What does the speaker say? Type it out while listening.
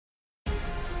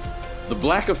The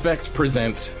Black Effect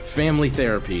presents Family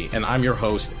Therapy, and I'm your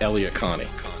host, Elliot Connie.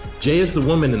 Jay is the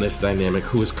woman in this dynamic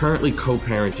who is currently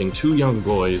co-parenting 2 young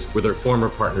boys with her former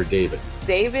partner, David.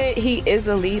 David, he is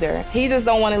a leader. He just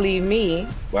don't want to leave me.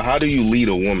 But how do you lead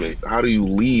a woman? How do you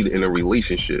lead in a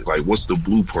relationship? Like, what's the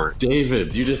blueprint?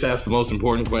 David, you just asked the most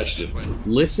important question.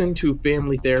 Listen to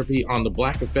Family Therapy on the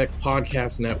Black Effect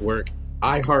Podcast Network,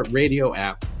 iHeartRadio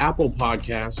app, Apple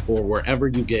Podcasts, or wherever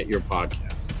you get your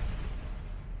podcasts.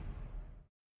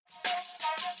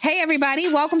 Hey, everybody.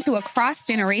 Welcome to Across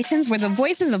Generations, where the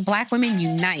voices of Black women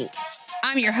unite.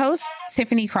 I'm your host,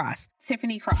 Tiffany Cross.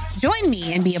 Join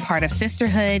me and be a part of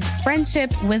sisterhood,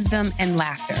 friendship, wisdom, and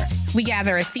laughter. We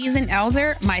gather a seasoned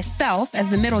elder, myself as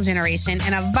the middle generation,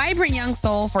 and a vibrant young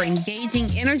soul for engaging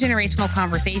intergenerational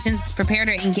conversations, prepare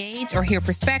to engage or hear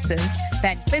perspectives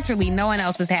that literally no one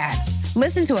else has had.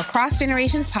 Listen to Across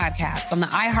Generations podcast on the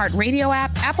iHeartRadio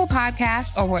app, Apple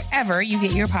Podcasts, or wherever you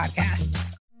get your podcasts.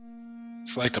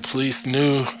 It's like the police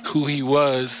knew who he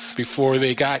was before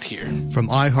they got here. From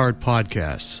iHeart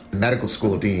Podcasts. The medical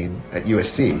school dean at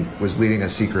USC was leading a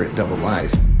secret double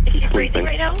life. She's breathing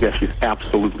right now? Yes, she's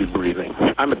absolutely breathing.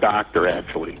 I'm a doctor,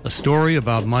 actually. A story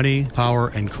about money,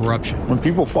 power, and corruption. When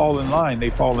people fall in line, they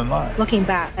fall in line. Looking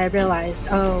back, I realized,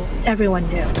 everyone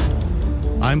knew.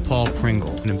 I'm Paul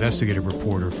Pringle, an investigative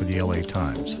reporter for the LA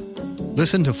Times.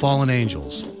 Listen to Fallen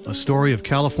Angels, a story of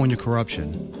California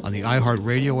corruption on the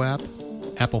iHeartRadio app,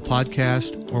 Apple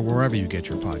Podcast, or wherever you get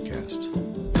your podcasts.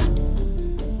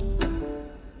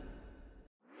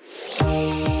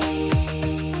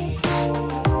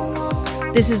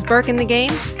 This is Burke in the Game,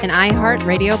 an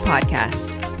iHeartRadio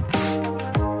podcast.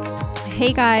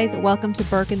 Hey guys, welcome to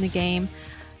Burke in the Game.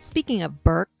 Speaking of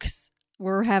Burkes,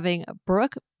 we're having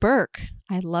Brooke Burke.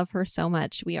 I love her so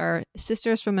much. We are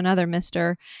sisters from another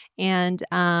mister. And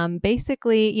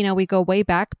basically, we go way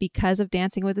back because of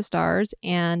Dancing with the Stars.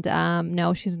 And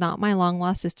no, she's not my long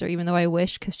lost sister, even though I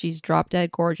wish, because she's drop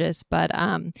dead gorgeous. But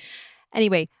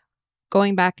anyway,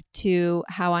 going back to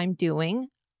how I'm doing,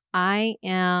 I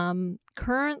am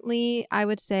currently, I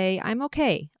would say I'm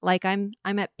okay. Like I'm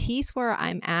at peace where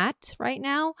I'm at right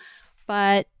now.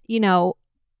 But,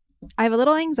 I have a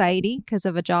little anxiety because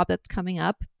of a job that's coming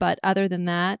up, but other than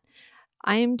that,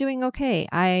 I'm doing okay.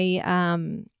 I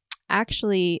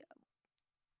actually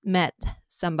met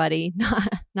somebody,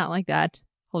 not like that.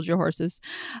 Hold your horses.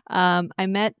 I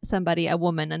met somebody,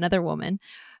 another woman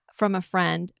from a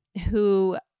friend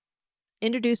who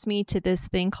introduced me to this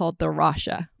thing called the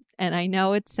Rasha. And I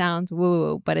know it sounds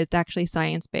woo-woo, but it's actually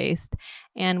science-based.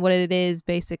 And what it is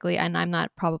basically, and I'm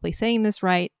not probably saying this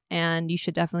right, and you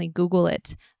should definitely Google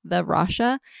it, the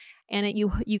Rasha. And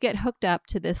you get hooked up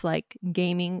to this like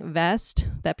gaming vest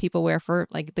that people wear for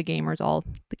like the gamers,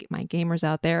 my gamers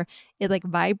out there. It like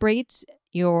vibrates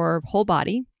your whole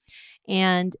body,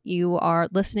 and you are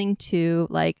listening to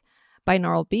like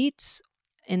binaural beats.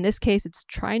 In this case, it's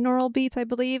trinaural beats, I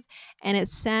believe, and it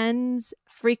sends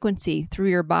frequency through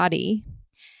your body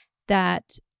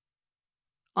that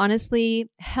honestly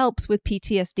helps with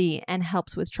PTSD and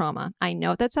helps with trauma. I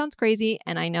know that sounds crazy,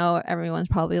 and I know everyone's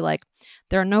probably like,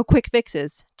 there are no quick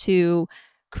fixes to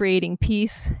creating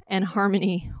peace and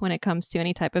harmony when it comes to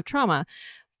any type of trauma.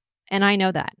 And I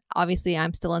know that. Obviously,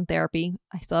 I'm still in therapy.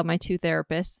 I still have my 2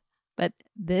 therapists, but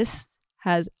this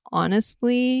has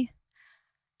honestly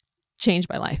changed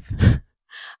my life.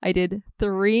 I did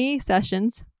 3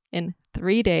 sessions in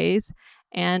 3 days.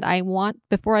 And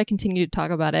before I continue to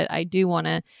talk about it, I do want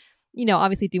to,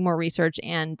 obviously do more research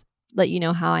and let you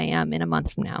know how I am in a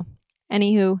month from now.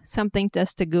 Anywho, something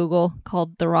just to Google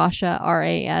called the Rasha,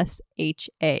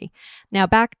 Rasha. Now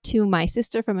back to my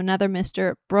sister from another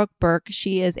mister, Brooke Burke.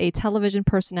 She is a television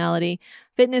personality,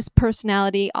 fitness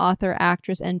personality, author,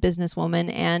 actress, and businesswoman.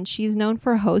 And she's known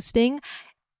for hosting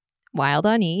Wild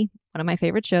on E, one of my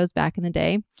favorite shows back in the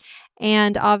day.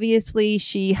 And obviously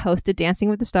she hosted Dancing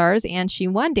with the Stars, and she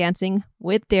won Dancing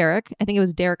with Derek. I think it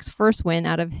was Derek's first win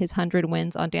out of his 100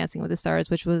 wins on Dancing with the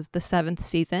Stars, which was the 7th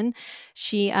season.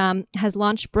 She has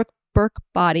launched Brooke Burke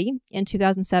Body in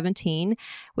 2017,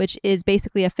 which is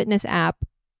basically a fitness app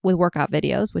with workout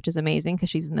videos, which is amazing because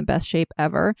she's in the best shape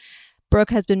ever.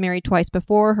 Brooke has been married twice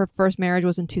before. Her first marriage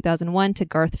was in 2001 to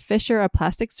Garth Fisher, a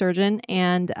plastic surgeon.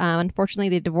 And unfortunately,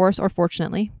 they divorced, or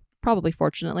fortunately, probably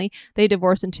fortunately, they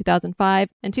divorced in 2005.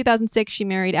 In 2006, she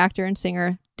married actor and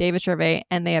singer David Gervais,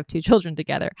 and they have 2 children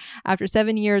together. After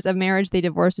 7 years of marriage, they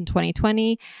divorced in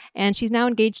 2020, and she's now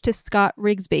engaged to Scott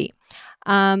Rigsby.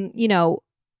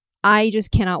 I just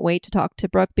cannot wait to talk to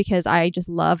Brooke because I just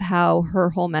love how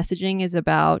her whole messaging is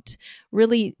about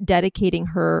really dedicating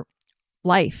her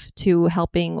life to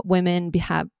helping women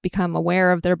become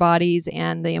aware of their bodies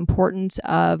and the importance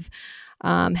of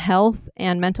health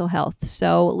and mental health.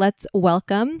 So let's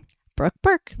welcome Brooke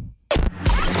Burke.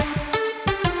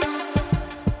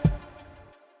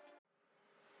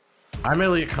 I'm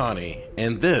Elliot Connie,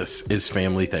 and this is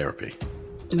Family Therapy.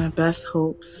 My best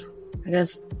hopes, I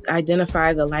guess,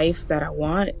 identify the life that I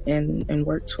want and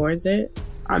work towards it.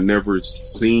 I never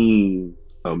seen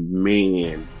a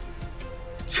man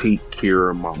take care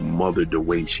of my mother the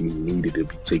way she needed to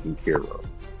be taken care of.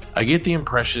 I get the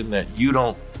impression that you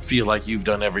don't feel like you've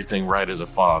done everything right as a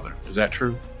father. Is that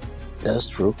true? That's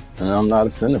true, and I'm not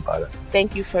offended by that.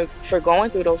 Thank you for going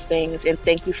through those things, and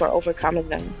thank you for overcoming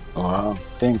them. Wow.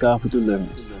 Thank God for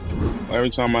deliverance.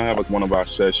 Every time I have one of our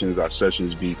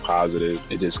sessions be positive.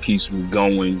 It just keeps me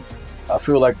going. I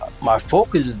feel like my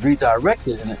focus is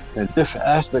redirected in a different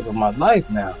aspect of my life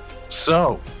now.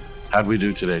 So, how'd we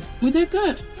do today? We did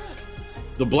good.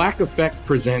 The Black Effect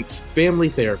presents Family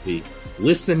Therapy.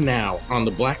 Listen now on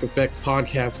the Black Effect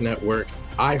Podcast Network,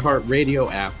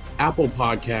 iHeartRadio app, Apple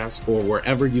Podcasts, or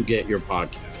wherever you get your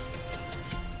podcasts.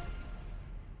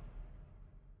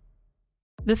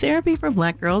 The Therapy for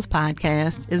Black Girls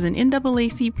podcast is an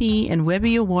NAACP and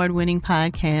Webby Award-winning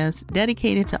podcast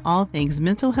dedicated to all things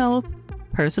mental health,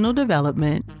 personal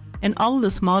development, and all of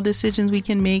the small decisions we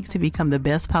can make to become the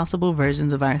best possible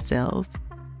versions of ourselves.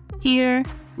 Here,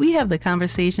 we have the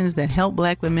conversations that help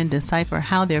Black women decipher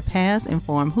how their past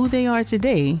inform who they are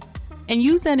today and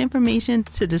use that information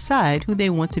to decide who they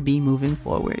want to be moving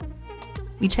forward.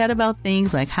 We chat about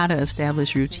things like how to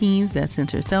establish routines that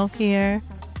center self-care,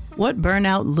 what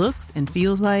burnout looks and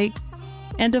feels like,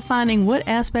 and defining what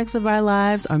aspects of our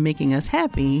lives are making us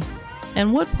happy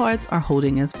and what parts are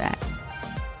holding us back.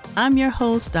 I'm your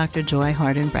host, Dr. Joy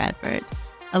Harden Bradford,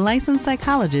 a licensed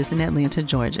psychologist in Atlanta,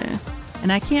 Georgia,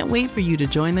 and I can't wait for you to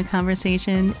join the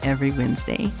conversation every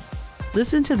Wednesday.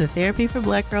 Listen to the Therapy for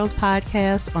Black Girls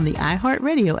podcast on the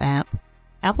iHeartRadio app,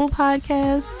 Apple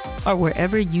Podcasts, or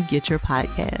wherever you get your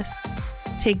podcasts.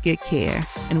 Take good care,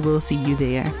 and we'll see you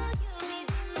there.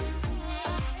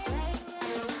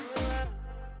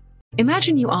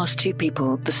 Imagine you ask two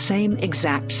people the same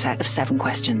exact set of 7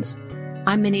 questions.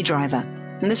 I'm Minnie Driver,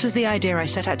 and this was the idea I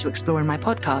set out to explore in my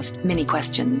podcast, Mini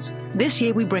Questions. This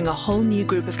year, we bring a whole new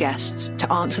group of guests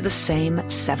to answer the same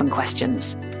 7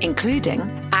 questions, including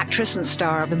actress and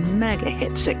star of the mega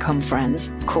hit sitcom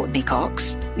Friends, Courtney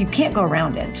Cox. You can't go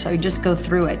around it, so you just go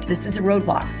through it. This is a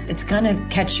roadblock. It's going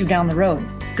to catch you down the road.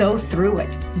 Go through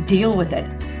it. Deal with it.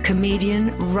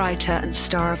 Comedian, writer, and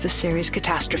star of the series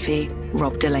Catastrophe,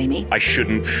 Rob Delaney. I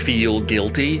shouldn't feel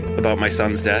guilty about my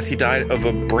son's death. He died of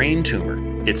a brain tumor.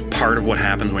 It's part of what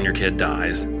happens when your kid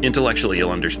dies. Intellectually, you'll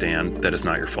understand that it's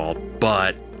not your fault,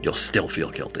 but you'll still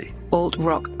feel guilty.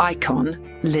 Alt-rock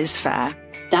icon, Liz Phair.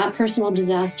 That personal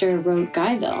disaster wrote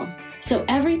Guyville. So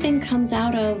everything comes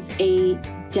out of a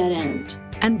dead end.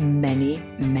 And many,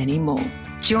 many more.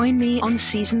 Join me on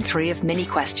Season 3 of Mini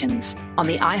Questions on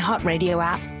the iHeartRadio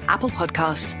app, Apple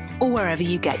Podcasts, or wherever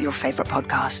you get your favorite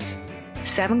podcasts.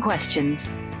 7 questions,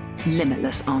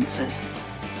 limitless answers.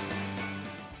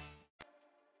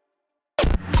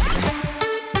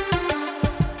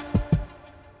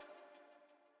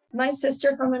 My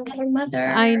sister from another mother.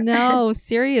 I know,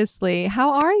 seriously.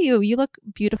 How are you? You look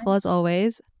beautiful as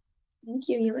always. Thank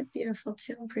you. You look beautiful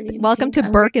too. Pretty. Welcome to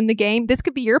Burke in the Game. This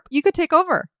could be you could take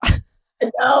over.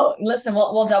 No, listen,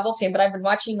 we'll double team, but I've been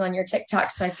watching on your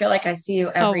TikTok, so I feel like I see you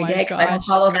every day because I don't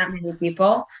follow that many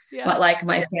people, but like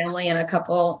my family and a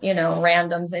couple,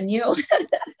 randoms and you.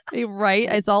 Right.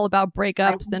 It's all about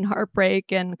breakups and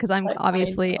heartbreak, and because I'm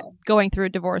obviously going through a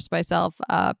divorce myself.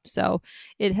 So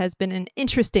it has been an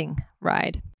interesting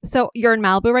ride. So you're in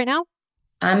Malibu right now?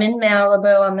 I'm in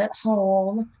Malibu. I'm at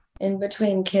home. In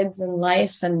between kids and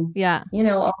life and,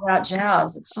 all that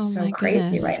jazz. It's just so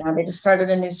crazy right now. They just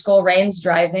started a new school. Rain's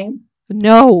driving.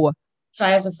 No.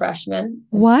 Shy as a freshman.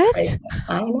 It's what? Crazy.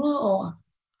 I know.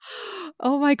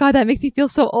 Oh my God, that makes me feel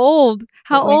so old.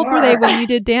 How old were they when you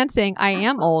did dancing? I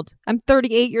am old. I'm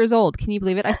 38 years old. Can you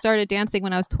believe it? I started dancing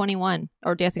when I was 21,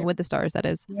 or Dancing with the Stars, that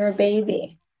is. You're a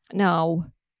baby. No.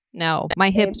 My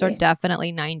hips are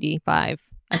definitely 95.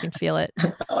 I can feel it.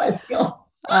 That's how I feel.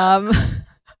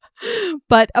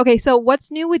 But okay, so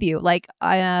what's new with you? Like,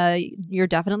 you're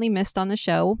definitely missed on the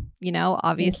show.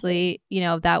 Obviously,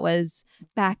 that was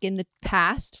back in the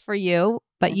past for you,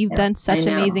 but you've done such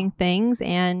amazing things,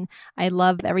 and I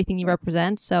love everything you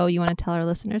represent. So you want to tell our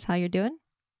listeners how you're doing?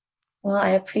 Well, I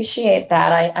appreciate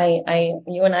that.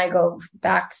 You and I go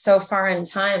back so far in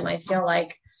time. I feel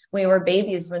like we were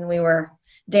babies when we were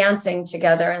dancing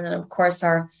together. And then of course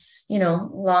our,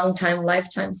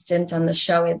 lifetime stint on the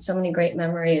show. We had so many great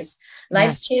memories.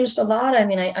 Life's changed a lot. I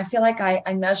mean, I feel like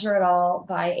I measure it all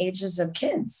by ages of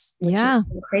kids, which is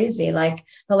crazy. Like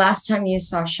the last time you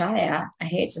saw Shia, I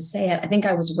hate to say it, I think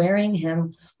I was wearing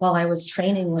him while I was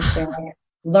training with them,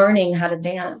 learning how to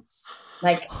dance.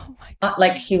 Like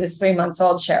he was 3 months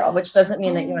old, Cheryl, which doesn't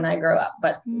mean that you and I grew up,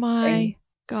 but my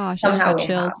gosh, somehow I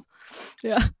chills.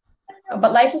 Yeah.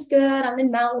 But life is good. I'm in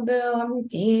Malibu. I'm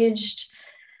engaged.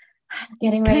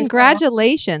 Getting ready.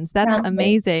 Congratulations. That's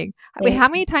amazing. Wait, how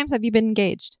many times have you been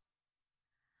engaged?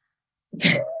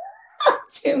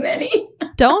 Too many.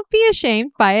 Don't be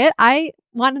ashamed by it. I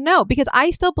want to know because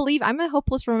I still believe I'm a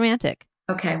hopeless romantic.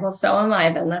 Okay. Well, so am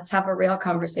I then. Let's have a real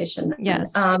conversation.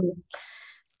 Yes.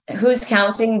 Who's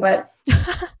counting, but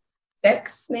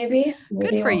 6 maybe.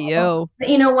 Good for you. But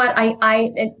you know what? I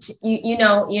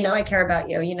care about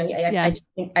you.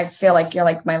 I feel like you're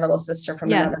like my little sister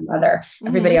from another mother.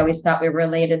 Everybody always thought we were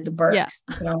related. The Burks. Yeah.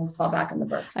 You can always fall back on the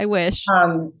Burks. I wish.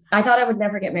 I thought I would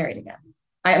never get married again.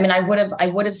 I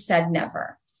would have said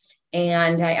never.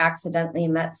 And I accidentally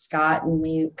met Scott and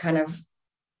we kind of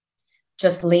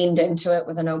just leaned into it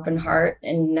with an open heart.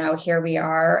 And now here we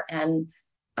are. And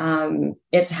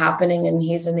it's happening and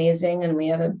he's amazing. And we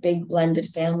have a big blended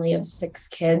family of 6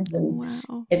 kids and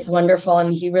it's wonderful.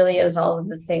 And he really is all of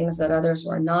the things that others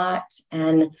were not.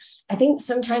 And I think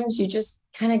sometimes you just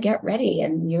kind of get ready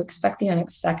and you expect the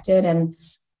unexpected. And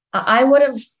I would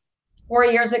have 4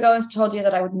 years ago told you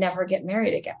that I would never get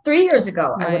married again. 3 years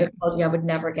ago, I would have told you I would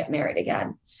never get married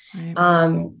again.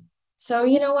 Right. So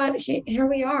you know what, here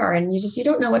we are. And you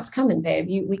don't know what's coming, babe.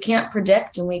 We can't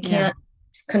predict and we can't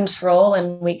control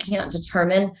and we can't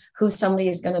determine who somebody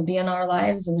is going to be in our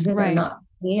lives and who they're not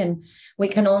be. And we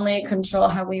can only control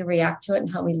how we react to it and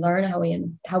how we learn, how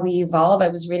we evolve. I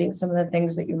was reading some of the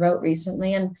things that you wrote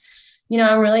recently and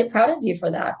I'm really proud of you for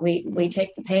that. We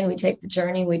take the pain, we take the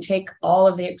journey, we take all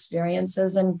of the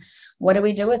experiences and what do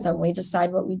we do with them? We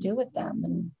decide what we do with them.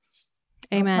 And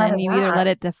amen. And you either let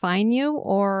it define you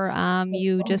or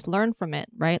you just learn from it,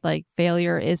 right? Like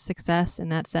failure is success in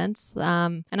that sense.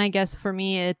 And I guess for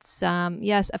me, it's,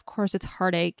 yes, of course it's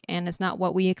heartache and it's not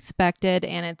what we expected.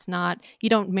 And it's not, you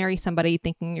don't marry somebody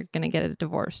thinking you're going to get a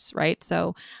divorce, right?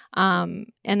 So, and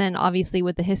then obviously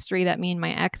with the history that me and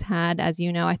my ex had, as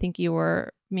you know, I think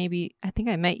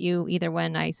I met you either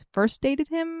when I first dated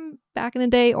him back in the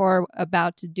day or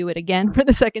about to do it again for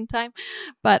the second time.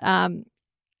 But,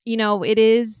 it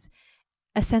is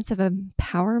a sense of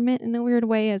empowerment in a weird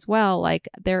way as well. Like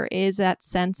there is that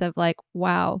sense of like,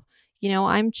 wow,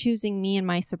 I'm choosing me and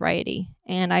my sobriety.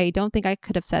 And I don't think I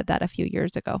could have said that a few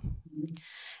years ago.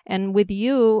 And with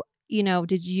you,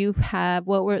 did you have,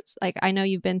 I know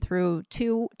you've been through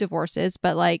 2 divorces,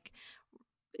 but like,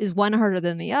 is one harder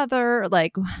than the other?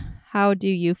 Like, how do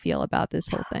you feel about this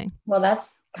whole thing? Well,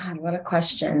 God, what a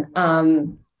question.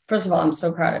 First of all, I'm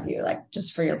so proud of you, like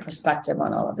just for your perspective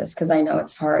on all of this, because I know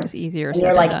it's hard. It's easier.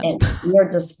 You're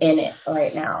just in it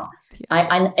right now.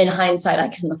 Yeah. In hindsight, I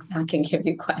can look back and give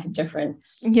you quite a different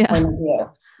point of view.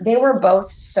 They were both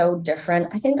so different.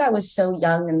 I think I was so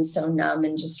young and so numb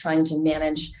and just trying to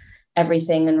manage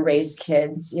everything and raise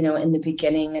kids, in the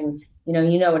beginning. And,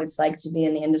 you know what it's like to be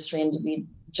in the industry and to be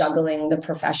juggling the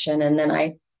profession. And then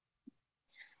I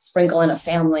sprinkle in a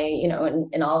family,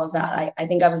 and all of that. I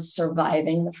think I was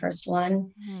surviving the first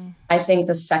one. Mm-hmm. I think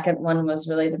the second one was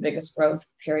really the biggest growth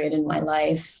period in my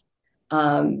life.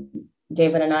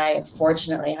 David and I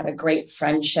fortunately had a great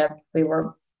friendship.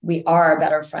 We are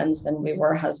better friends than we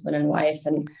were husband and wife.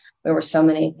 And we were so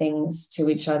many things to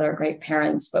each other, great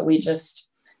parents, but we just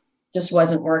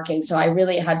wasn't working. So I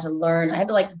really had to learn. I had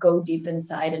to like go deep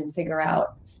inside and figure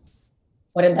out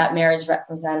what did that marriage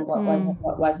represent? What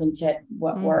wasn't it?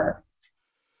 What were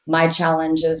my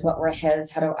challenges? What were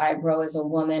his? How do I grow as a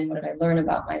woman? What did I learn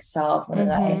about myself?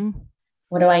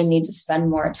 What do I need to spend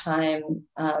more time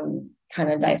kind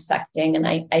of dissecting? And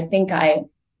I think I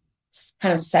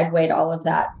kind of segued all of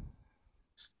that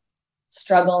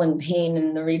struggle and pain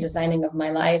and the redesigning of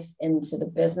my life into the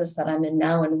business that I'm in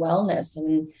now in wellness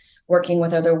and working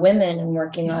with other women and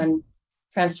working on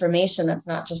transformation. That's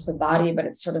not just the body, but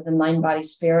it's sort of the mind, body,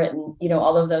 spirit, and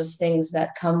all of those things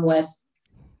that come with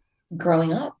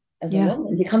growing up as a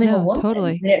woman, becoming a woman.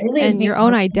 Totally. And it really is your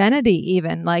own identity,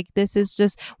 even like this is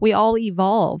just, we all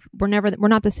evolve. We're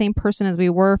not the same person as we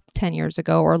were 10 years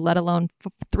ago, or let alone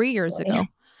 3 years ago.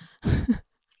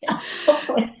 Yeah,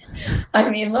 hopefully. I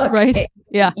mean, look, right?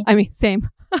 I mean, same.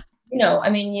 You know, I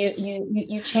mean,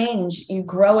 you change, you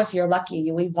grow if you're lucky,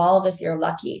 you evolve if you're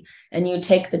lucky, and you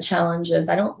take the challenges.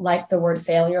 I don't like the word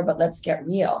failure, but let's get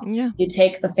real. Yeah. You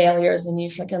take the failures and you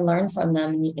freaking learn from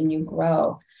them, and you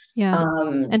grow. Yeah.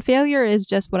 And failure is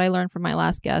just what I learned from my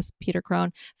last guest, Peter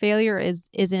Crone. Failure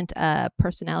isn't a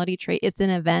personality trait. It's an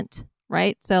event,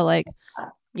 right? So like,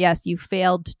 yes, you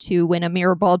failed to win a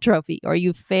mirror ball trophy, or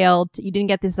you didn't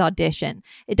get this audition.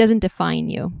 It doesn't define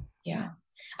you. Yeah.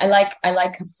 I like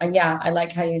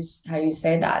how you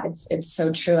say that. It's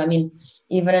so true. I mean,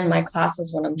 even in my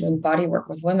classes when I'm doing body work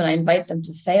with women, I invite them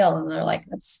to fail, and they're like,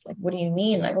 "That's like, what do you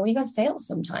mean?" Like, well, you got to fail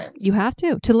sometimes. You have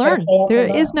to learn.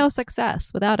 There is no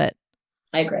success without it.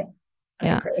 I agree. I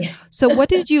agree. So, what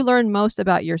did you learn most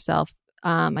about yourself?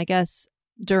 I guess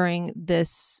during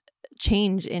this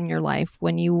change in your life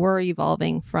when you were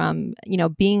evolving from,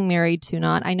 being married to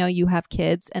not. I know you have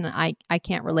kids, and I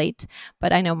can't relate,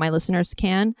 but I know my listeners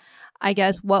can. I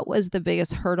guess, what was the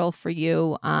biggest hurdle for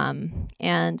you?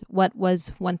 And what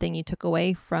was one thing you took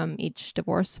away from each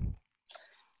divorce?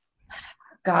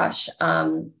 Gosh,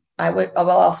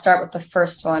 I'll start with the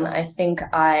first one. I think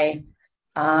I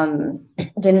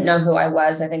didn't know who I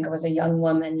was. I think I was a young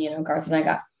woman. Garth and I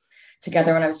got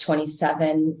together when I was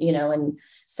 27, and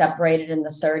separated in the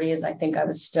 30s. I think I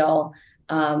was still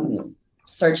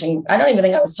searching. I don't even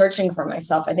think I was searching for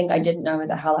myself. I think I didn't know who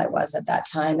the hell I was at that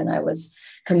time. And I was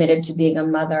committed to being a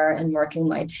mother and working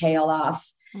my tail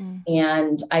off.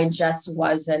 And I just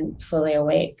wasn't fully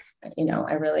awake.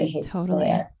 I really hate to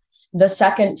say it. The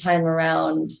second time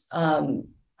around,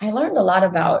 I learned a lot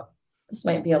about, this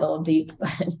might be a little deep,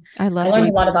 but I learned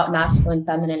a lot about masculine,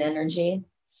 feminine energy.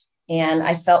 And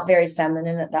I felt very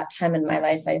feminine at that time in my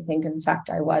life. I think, in fact,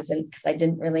 I wasn't, because I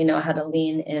didn't really know how to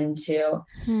lean into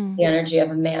the energy of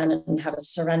a man and how to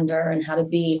surrender and how to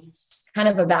be kind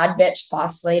of a bad bitch,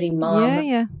 boss lady,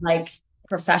 mom, like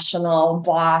professional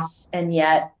boss, and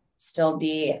yet still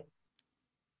be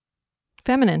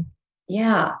feminine.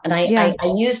 Yeah. And I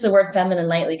use the word feminine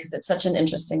lightly because it's such an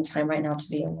interesting time right now to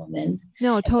be a woman.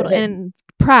 No, totally. And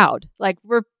proud. Like,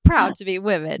 we're proud to be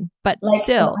women, but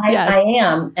still, yes. I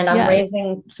am. And I'm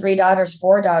raising 4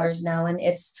 daughters now. And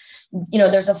it's,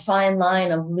 there's a fine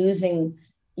line of losing,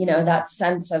 that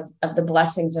sense of the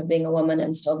blessings of being a woman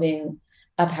and still being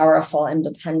a powerful,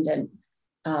 independent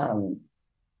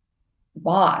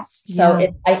boss.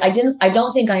 So I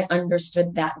don't think I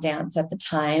understood that dance at the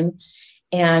time.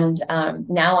 And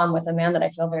now I'm with a man that I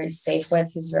feel very safe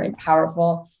with, who's very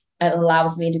powerful. It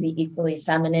allows me to be equally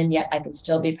feminine, yet I can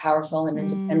still be powerful and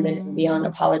independent and be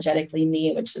unapologetically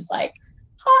me, which is like,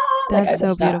 that's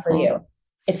so beautiful. For you.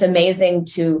 It's amazing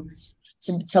to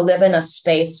live in a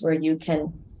space where you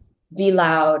can be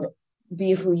loud,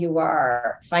 be who you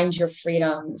are, find your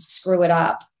freedom, screw it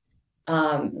up,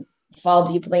 fall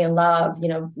deeply in love,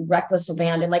 reckless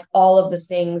abandon, like all of the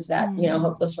things that,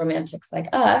 hopeless romantics like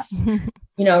us,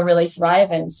 really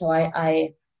thrive in. So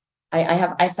I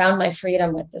found my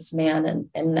freedom with this man,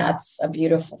 and that's a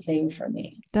beautiful thing for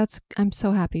me. I'm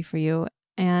so happy for you.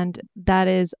 And that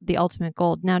is the ultimate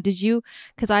goal. Now,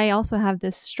 because I also have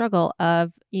this struggle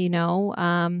of, being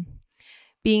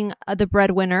the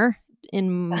breadwinner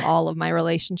in all of my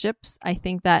relationships. I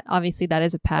think that obviously that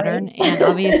is a pattern. And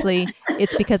obviously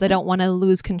it's because I don't want to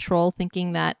lose control,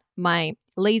 thinking that my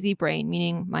lazy brain,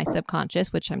 meaning my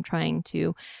subconscious, which I'm trying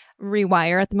to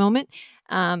rewire at the moment,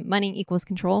 money equals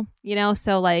control,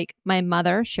 so like my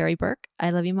mother, Sherry Burke, I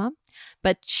love you, Mom,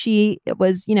 but she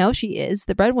was, she is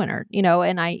the breadwinner,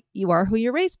 and you are who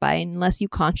you're raised by, unless you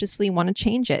consciously want to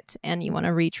change it and you want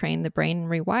to retrain the brain and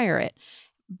rewire it.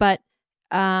 But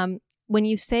when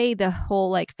you say the whole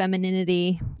like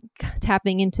femininity,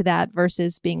 tapping into that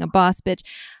versus being a boss bitch,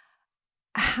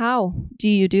 how do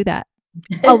you do that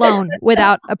alone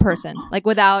without a person, like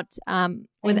without,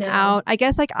 I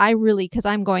guess, like I really, cause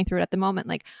I'm going through it at the moment.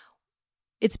 Like,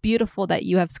 it's beautiful that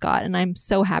you have Scott, and I'm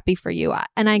so happy for you.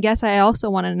 And I guess I also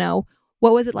want to know,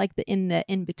 what was it like in the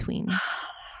in-betweens?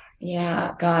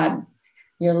 Yeah. God,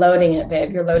 you're loading it,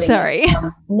 babe. You're loading Sorry.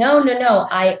 it. No.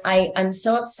 I'm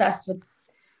so obsessed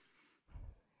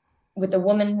with the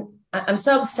woman. I'm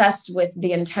so obsessed with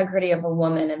the integrity of a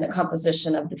woman and the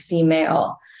composition of the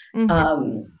female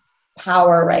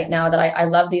power right now that I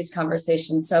love these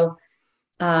conversations. So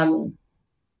I'll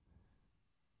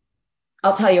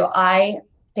tell you, I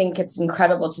think it's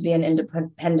incredible to be an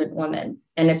independent woman,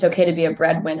 and it's okay to be a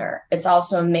breadwinner. It's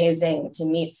also amazing to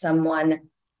meet someone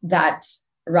that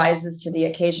rises to the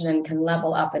occasion and can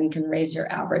level up and can raise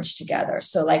your average together.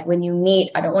 So like when you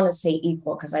meet, I don't want to say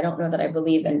equal, because I don't know that I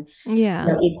believe in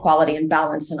equality and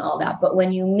balance and all that. But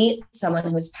when you meet someone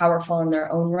who's powerful in their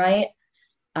own right,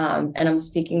 and I'm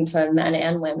speaking to men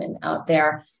and women out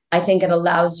there, I think it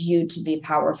allows you to be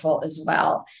powerful as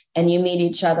well. And you meet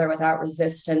each other without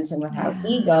resistance and without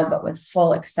ego, but with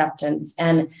full acceptance.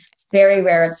 And it's very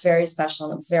rare, it's very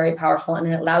special, and it's very powerful, and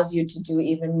it allows you to do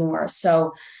even more.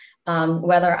 So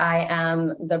whether I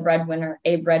am the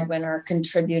breadwinner,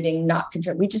 contributing, not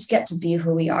contributing, we just get to be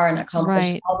who we are and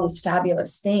accomplish all these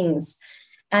fabulous things.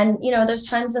 And, you know, there's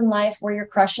times in life where you're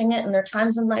crushing it, and there are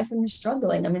times in life when you're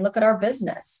struggling. I mean, look at our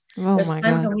business. There's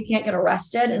times when we can't get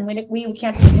arrested and we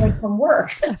can't take a break from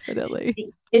work.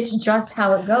 Definitely. It's just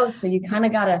how it goes. So you kind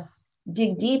of got to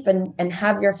dig deep and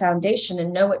have your foundation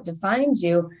and know what defines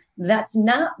you. That's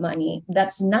not money.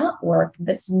 That's not work.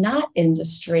 That's not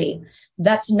industry.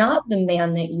 That's not the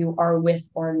man that you are with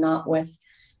or not with.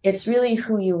 It's really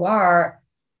who you are,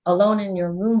 alone in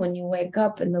your room when you wake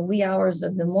up in the wee hours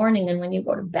of the morning, and when you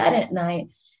go to bed at night.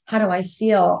 How do I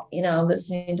feel, you know,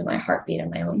 listening to my heartbeat and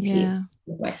my own peace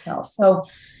with myself? So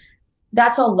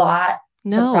that's a lot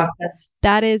to process.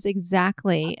 That is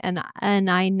exactly. And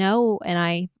I know,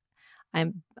 and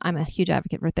I'm a huge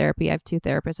advocate for therapy. I have 2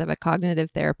 therapists. I have a cognitive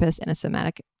therapist and a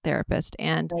somatic therapist.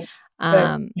 And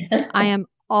I'm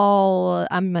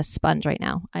a sponge right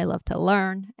now. I love to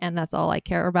learn, and that's all I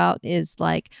care about is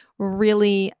like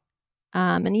really,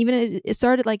 and even it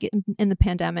started like in the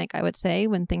pandemic, I would say,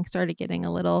 when things started getting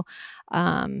a little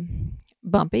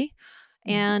bumpy.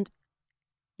 And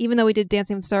even though we did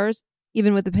Dancing with the Stars,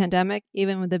 even with the pandemic,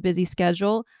 even with the busy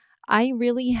schedule, I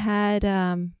really had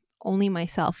only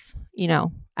myself, you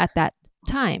know, at that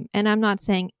time. And I'm not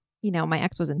saying, you know, my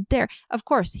ex wasn't there. Of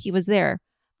course, he was there.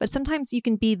 But sometimes you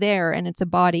can be there and it's a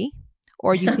body,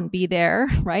 or you can be there,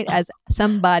 right, as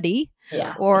somebody,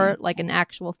 or like an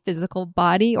actual physical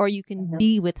body, or you can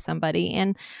be with somebody.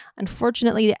 And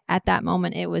unfortunately, at that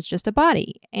moment, it was just a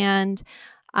body. And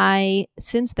I,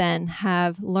 since then,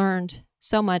 have learned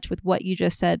so much with what you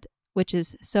just said, which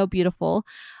is so beautiful,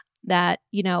 that,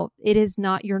 you know, it is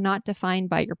not, you're not defined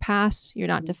by your past. You're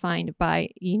not defined by,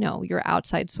 you know, your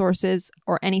outside sources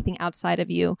or anything outside of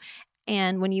you.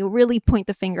 And when you really point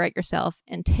the finger at yourself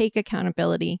and take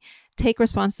accountability, take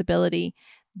responsibility,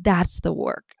 that's the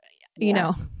work, you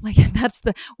know, like that's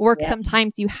the work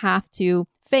sometimes you have to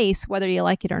face, whether you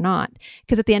like it or not.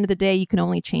 Because at the end of the day, you can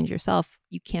only change yourself.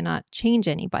 You cannot change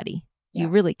anybody. You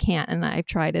really can't. And I've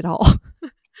tried it all.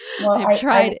 Well, I've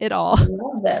tried it all. I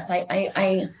love this.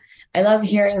 I love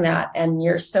hearing that. And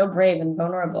you're so brave and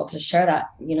vulnerable to share that,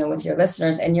 you know, with your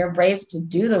listeners, and you're brave to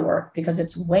do the work, because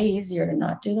it's way easier to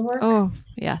not do the work. Oh,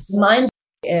 yes. Mine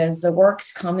is the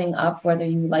work's coming up, whether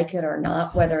you like it or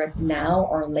not, whether it's now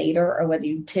or later, or whether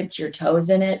you tipped your toes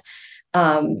in it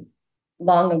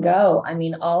long ago. I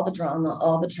mean, all the drama,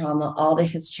 all the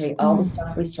history, all the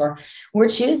stuff we store. We're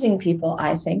choosing people,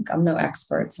 I think. I'm no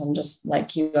expert, so I'm just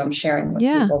like you. I'm sharing with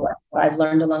people what I've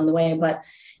learned along the way. But,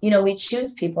 you know, we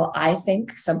choose people, I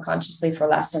think, subconsciously for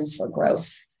lessons, for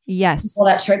growth. Yes. People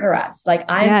that trigger us. Like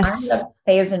I'm in a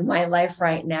phase in my life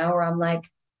right now where I'm like,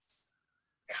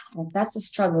 God, if that's a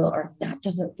struggle, or that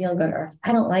doesn't feel good, or if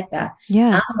I don't like that.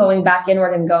 Yes. I'm going back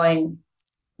inward and going,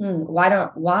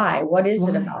 why? What is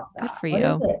it about that? Good for what you.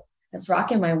 is it that's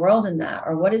rocking my world in that?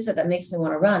 Or what is it that makes me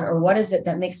want to run? Or what is it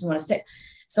that makes me want to stick?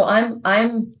 So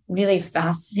I'm really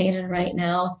fascinated right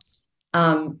now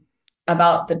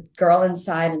about the girl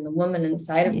inside and the woman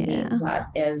inside of me that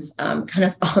is kind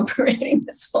of operating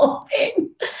this whole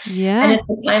thing. Yeah. And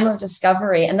it's a time of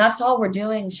discovery. And that's all we're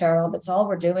doing, Cheryl. That's all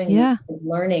we're doing is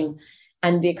learning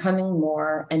and becoming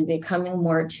more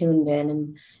tuned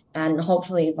in, and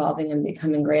hopefully evolving and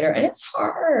becoming greater. And it's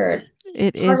hard.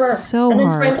 It's is so hard. And then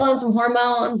sprinkling some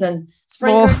hormones and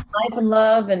sprinkling life and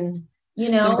love and, you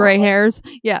know. Some gray hairs.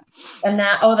 Yeah. And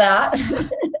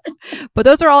that. But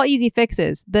those are all easy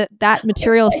fixes. That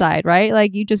material side, right?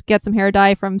 Like you just get some hair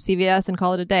dye from CVS and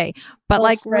call it a day. But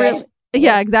really,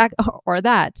 exactly. Or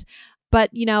that. But,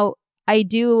 you know, I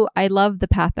love the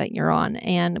path that you're on,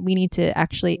 and we need to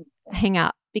actually hang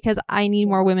out, because I need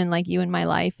more women like you in my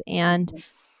life. And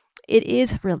it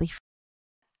is really,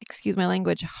 excuse my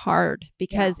language, hard,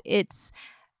 because it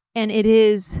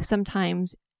is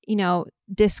sometimes, you know,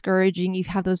 discouraging. You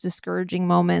have those discouraging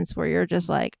moments where you're just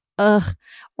like, ugh,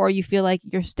 or you feel like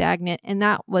you're stagnant. And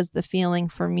that was the feeling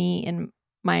for me in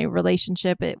my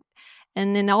relationship.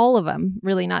 And in all of them,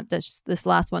 really, not this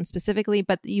last one specifically,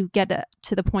 but you get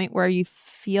to the point where you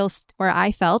feel, where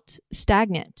I felt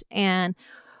stagnant, and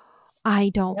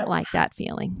I don't like that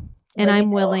feeling. And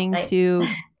I'm willing to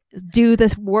do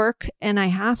this work, and I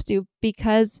have to,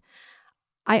 because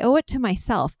I owe it to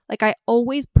myself. Like I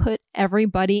always put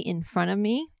everybody in front of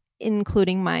me,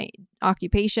 including my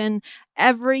occupation,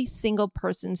 every single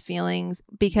person's feelings,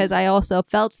 because I also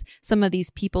felt some of these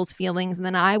people's feelings, and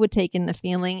then I would take in the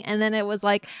feeling, and then it was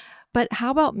like, but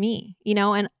how about me?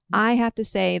 And I have to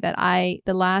say that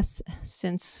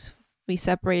since we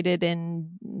separated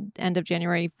in end of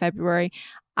January, February,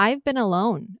 I've been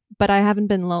alone, but I haven't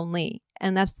been lonely.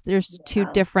 And there's two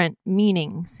different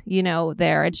meanings,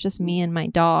 there. It's just me and my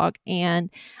dog. And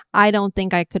I don't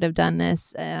think I could have done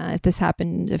this if this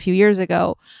happened a few years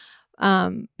ago,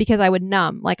 because I would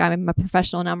numb. Like, I'm a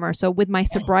professional number. So with my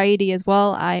sobriety as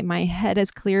well, my head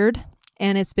has cleared.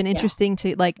 And it's been interesting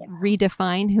to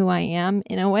redefine who I am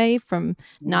in a way, from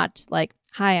not like,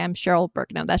 hi, I'm Cheryl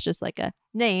Burke. No, that's just like a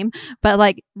name, but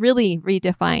like really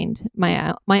redefined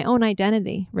my own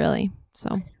identity, really.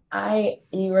 So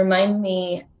you remind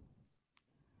me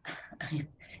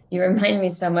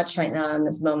so much right now in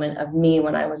this moment of me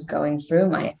when I was going through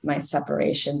my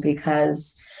separation,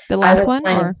 because the last one,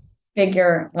 or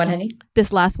figure what, honey?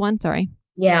 This last one, sorry.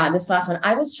 Yeah, this last one.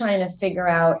 I was trying to figure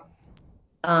out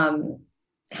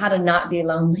how to not be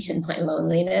lonely in my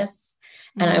loneliness.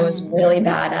 And I was really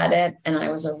bad at it. And I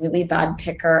was a really bad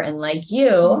picker. And like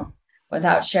you,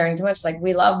 without sharing too much, like,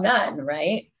 we love men,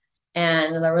 right?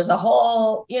 And there was a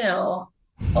whole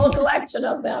collection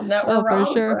of them that were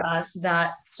wrong for us,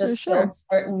 that just filled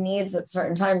certain needs at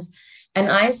certain times. And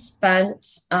I spent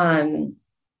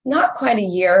not quite a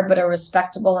year, but a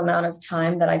respectable amount of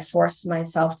time that I forced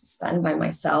myself to spend by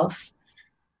myself.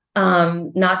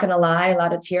 Not gonna lie, a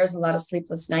lot of tears, a lot of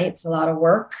sleepless nights, a lot of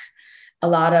work, a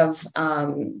lot of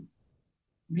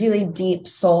really deep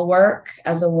soul work.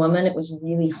 As a woman, it was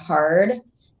really hard.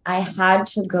 I had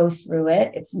to go through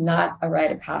it. It's not a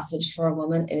rite of passage for a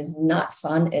woman. It is not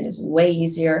fun. It is way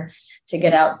easier to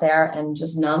get out there and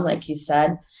just numb, like you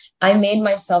said. I made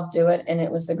myself do it, and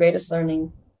it was the greatest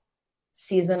learning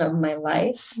season of my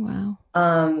life. Wow.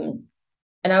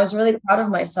 And I was really proud of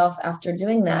myself after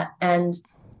doing that. And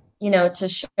to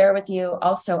share with you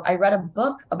also, I read a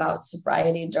book about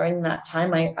sobriety during that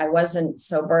time. I wasn't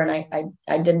sober, and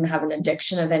I didn't have an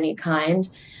addiction of any kind,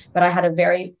 but I had a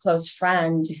very close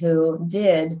friend who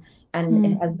did,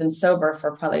 and has been sober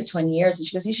for probably 20 years. And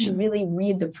she goes, you should really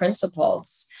read the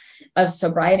principles of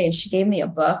sobriety. And she gave me a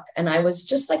book, and I was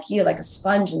just like you, like a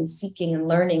sponge, and seeking and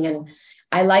learning. And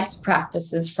I liked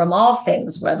practices from all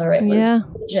things, whether it was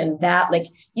religion, that, like,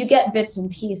 you get bits and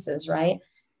pieces, right?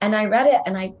 And I read it,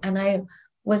 and I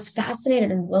was fascinated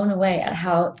and blown away at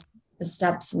how the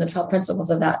steps and the 12 principles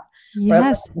of that were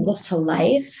just to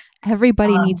life.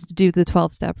 Everybody needs to do the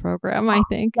 12-step program, I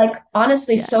think. Like,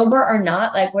 honestly, sober or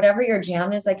not, like, whatever your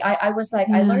jam is, like, I was like,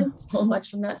 I learned so much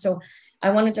from that. So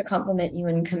I wanted to compliment you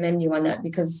and commend you on that,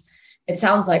 because it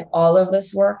sounds like all of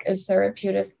this work is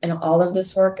therapeutic and all of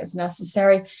this work is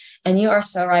necessary. And you are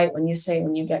so right when you say,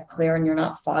 when you get clear and you're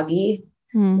not foggy,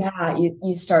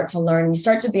 you start to learn, you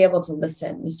start to be able to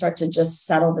listen, you start to just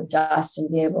settle the dust and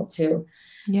be able to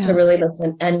really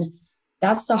listen. And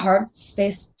that's the hard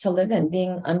space to live in,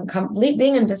 being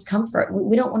in discomfort.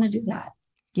 We don't want to do that.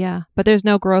 Yeah. But there's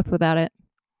no growth without it.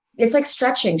 It's like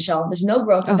stretching, Cheryl. There's no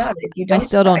growth without it. If you don't, I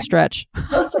still don't stretch. I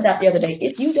posted that the other day.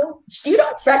 If you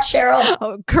don't stretch, Cheryl.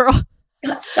 Oh, girl.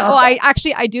 Stop. Well,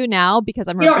 I do now, because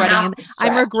I'm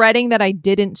regretting that I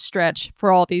didn't stretch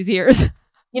for all these years.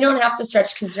 You don't have to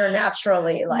stretch, because you're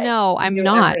naturally like. No, I'm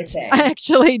not.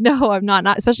 I'm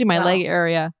not, especially my leg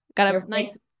area. Got a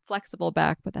nice flexible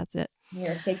back, but that's it.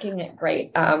 You're thinking it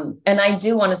great. And I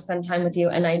do want to spend time with you,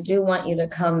 and I do want you to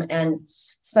come and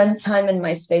spend time in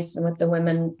my space and with the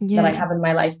women that I have in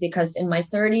my life, because in my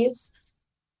 30s,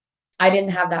 I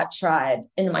didn't have that tribe.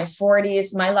 In my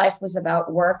 40s, my life was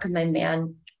about work. My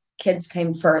man, kids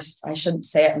came first. I shouldn't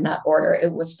say it in that order.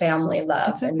 It was family,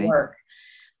 love, and work.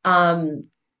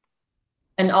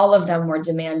 And all of them were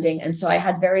demanding. And so I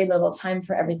had very little time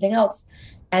for everything else.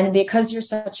 And because you're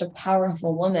such a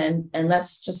powerful woman, and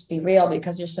let's just be real,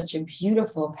 because you're such a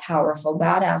beautiful, powerful,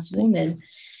 badass woman,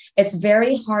 it's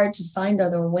very hard to find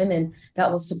other women that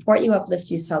will support you,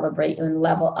 uplift you, celebrate you, and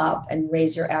level up and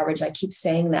raise your average. I keep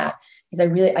saying that because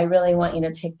I really want you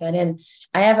to take that in.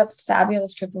 I have a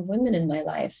fabulous group of women in my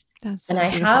life. So I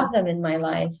have them in my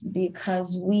life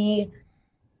because we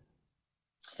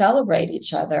celebrate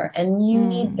each other, and you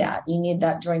need that. You need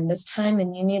that during this time,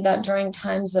 and you need that during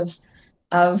times of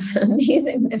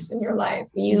amazingness in your life.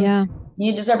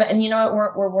 You deserve it. And you know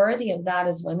what? We're worthy of that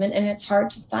as women. And it's hard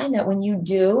to find that. When you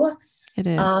do, it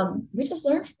is. We just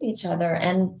learn from each other,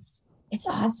 and it's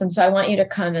awesome. So I want you to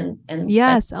come and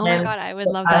yes. Oh my God. I would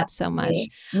love that so much.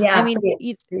 Yeah. I mean,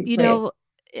 you know,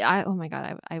 oh my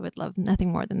God, I would love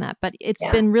nothing more than that. But it's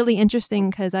been really interesting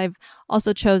because I've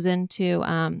also chosen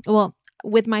to,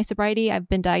 with my sobriety, I've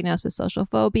been diagnosed with social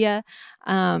phobia.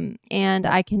 And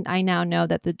I now know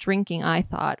that the drinking, I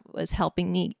thought, was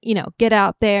helping me, get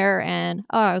out there. And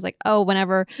I was like,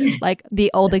 whenever like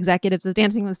the old executives of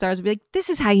Dancing with the Stars would be like, this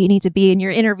is how you need to be in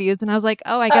your interviews. And I was like,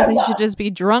 I guess I should just be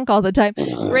drunk all the time.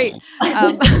 Great.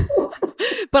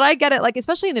 But I get it. Like,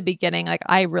 especially in the beginning, like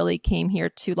I really came here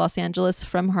to Los Angeles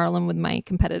from Harlem with my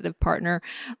competitive partner,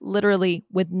 literally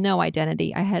with no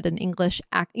identity. I had an English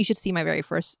act. You should see my very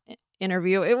first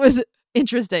interview. It was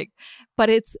interesting, but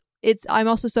I'm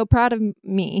also so proud of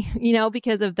me,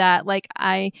 because of that. Like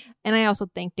I also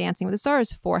thank Dancing with the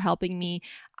Stars for helping me.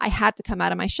 I had to come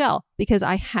out of my shell because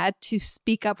I had to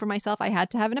speak up for myself. I had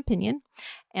to have an opinion,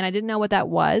 and I didn't know what that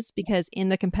was, because in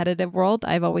the competitive world,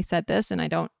 I've always said this, and I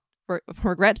don't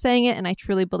regret saying it, and I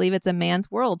truly believe it's a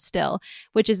man's world still,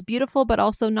 which is beautiful but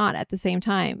also not at the same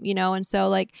time, and so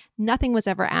like nothing was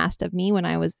ever asked of me when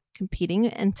I was competing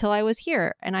until I was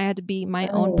here, and I had to be my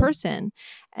own person,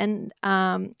 and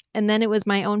then it was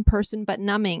my own person but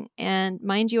numbing. And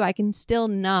mind you, I can still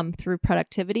numb through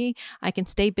productivity. I can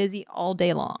stay busy all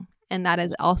day long, and that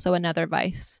is also another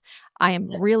vice. I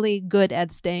am really good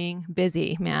at staying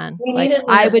busy, man. Like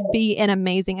I would be an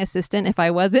amazing assistant if I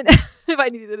wasn't, if I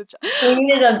needed a job. We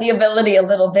needed the ability a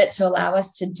little bit to allow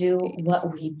us to do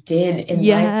what we did in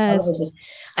live television.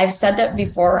 I've said that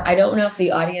before. I don't know if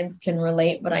the audience can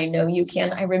relate, but I know you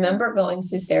can. I remember going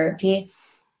through therapy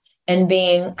and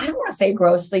being, I don't want to say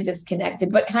grossly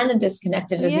disconnected, but kind of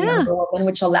disconnected as a younger woman,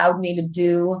 which allowed me to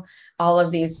do all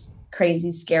of these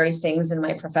crazy, scary things in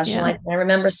my professional life. And I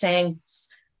remember saying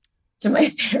to my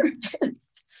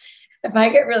therapist, if I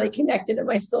get really connected, am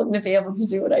I still going to be able to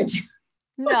do what I do?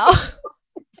 No.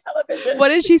 Television. What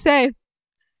did she say?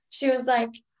 She was like,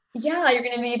 yeah, you're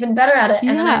going to be even better at it.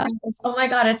 And then I realized, oh my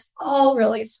God, it's all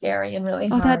really scary and really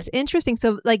hard. Oh, that's interesting.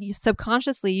 So like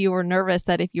subconsciously you were nervous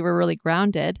that if you were really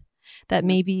grounded, that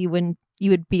maybe you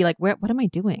would be like, what am I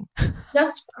doing?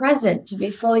 Just present, to be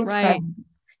fully present.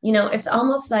 It's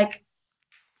almost like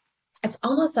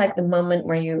the moment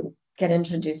where you get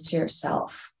introduced to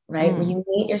yourself, right? When you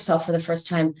meet yourself for the first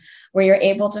time, where you're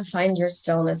able to find your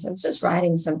stillness. I was just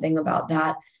writing something about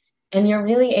that. And you're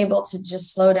really able to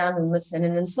just slow down and listen.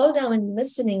 And then slow down and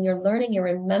listening, you're learning, you're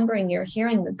remembering, you're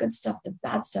hearing the good stuff, the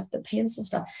bad stuff, the painful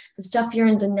stuff, the stuff you're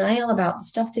in denial about, the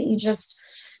stuff that you just,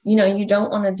 you don't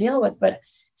want to deal with. But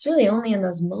it's really only in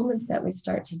those moments that we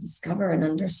start to discover and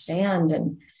understand.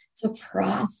 And it's a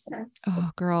process. Oh,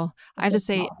 girl. I have to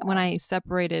say, when I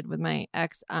separated with my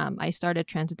ex, I started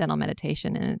transcendental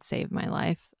meditation, and it saved my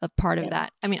life. A part of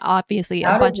that. I mean, obviously,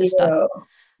 a bunch of stuff.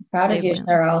 Proud of you,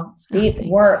 Cheryl. It's deep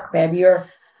work, babe.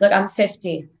 Look, I'm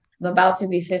 50. I'm about to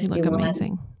be 51. You look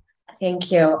amazing.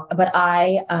 Thank you. But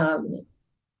I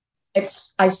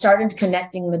started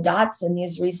connecting the dots in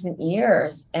these recent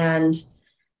years, and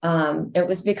it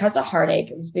was because of heartache.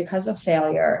 It was because of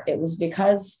failure. It was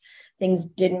because things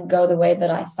didn't go the way that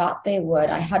I thought they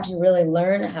would. I had to really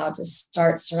learn how to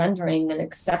start surrendering and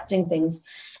accepting things.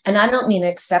 And I don't mean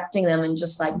accepting them and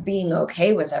just like being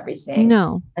okay with everything.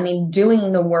 No. I mean,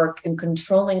 doing the work and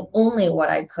controlling only what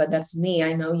I could. That's me.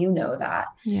 I know you know that.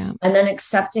 Yeah. And then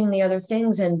accepting the other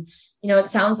things. And, it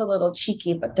sounds a little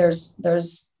cheeky, but there's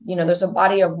a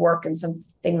body of work and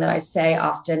something that I say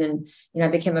often. And, I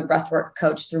became a breathwork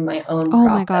coach through my own process.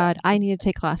 My God. I need to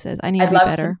take classes. I need to be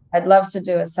better. I'd love to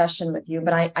do a session with you,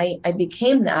 but I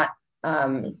became that,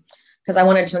 because I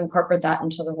wanted to incorporate that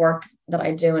into the work that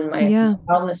I do in my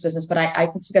wellness business, but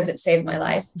it's because it saved my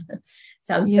life.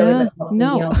 Sounds silly, but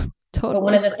no, totally. But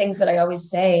one of the things that I always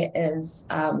say is,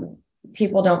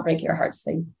 people don't break your hearts;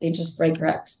 they just break your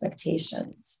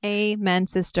expectations. Amen,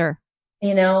 sister.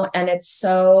 And it's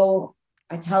so.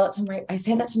 I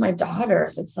say that to my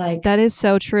daughters. It's like that is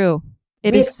so true.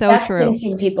 It is so true.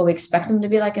 People, we expect them to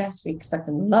be like us. We expect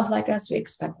them to love like us. We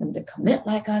expect them to commit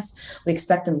like us. We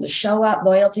expect them to show up,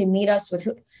 loyalty, meet us with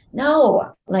who.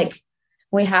 No, like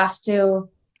we have to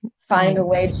find a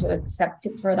way to accept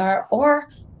people for that, or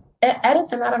edit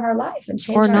them out of our life and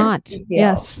change. Or not.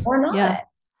 Yes. Or not. Yeah.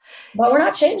 But we're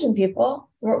not changing people.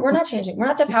 We're not changing. We're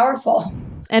not that powerful.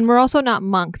 And we're also not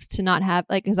monks to not have,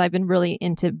 like, because I've been really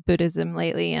into Buddhism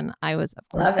lately, and I was, of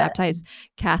course, baptized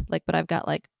Catholic, but I've got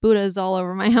like Buddhas all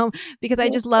over my home because I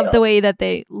just love the way that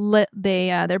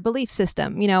their belief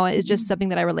system, it's just something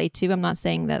that I relate to. I'm not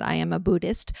saying that I am a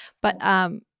Buddhist, but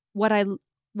what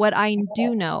I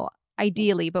do know,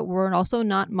 ideally, but we're also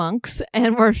not monks,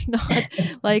 and we're not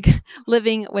like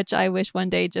living, which I wish one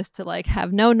day just to like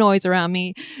have no noise around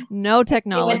me, no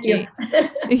technology.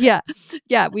 Yeah.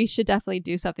 We should definitely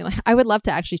do something like, I would love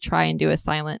to actually try and do a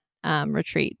silent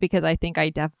retreat, because I think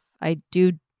I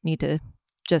do need to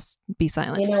just be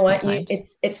silent. You know what?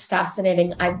 It's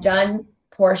fascinating. I've done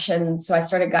portions. So I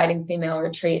started guiding female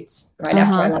retreats right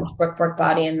after I launched Work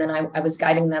Body. And then I was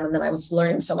guiding them. And then I was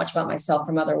learning so much about myself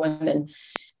from other women.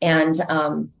 And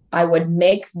I would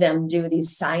make them do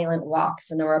these silent walks.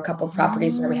 And there were a couple of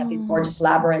properties where we had these gorgeous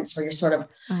labyrinths where you're sort of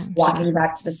walking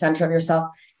back to the center of yourself.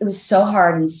 It was so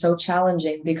hard and so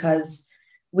challenging because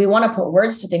we want to put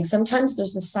words to things. Sometimes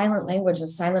there's this silent language,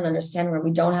 this silent understanding where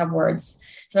we don't have words.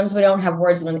 Sometimes we don't have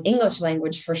words in an English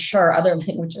language for sure. Other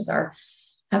languages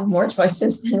have more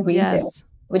choices than we do.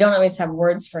 We don't always have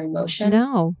words for emotion.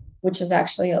 No. Which is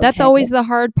actually okay. That's always the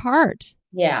hard part.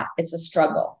 Yeah. It's a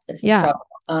struggle. It's a struggle.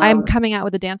 I'm coming out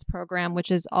with a dance program,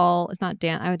 which is it's not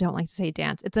dance. I don't like to say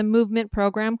dance. It's a movement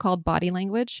program called Body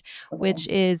Language, which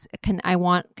is,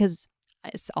 because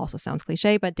it also sounds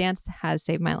cliche, but dance has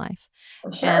saved my life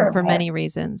and for many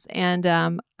reasons. And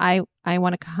I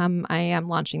want to come, I am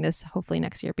launching this hopefully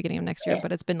next year, beginning of next year,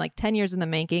 but it's been like 10 years in the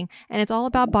making, and it's all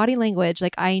about body language.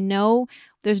 Like, I know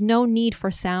there's no need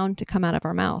for sound to come out of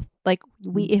our mouth. Like,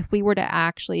 if we were to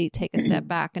actually take a step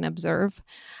back and observe,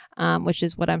 which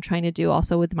is what I'm trying to do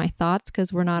also with my thoughts,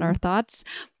 because we're not our thoughts.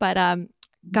 But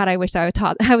God, I wish I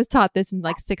was taught this in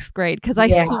like 6th grade, because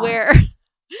I swear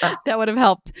that would have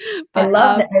helped. But,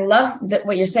 I love that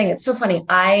what you're saying. It's so funny.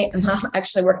 I am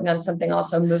actually working on something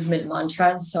also, movement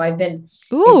mantras. So I've been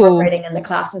incorporating in the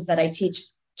classes that I teach,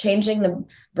 changing the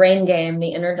brain game,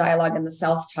 the inner dialogue, and the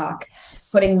self-talk,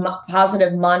 putting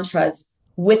positive mantras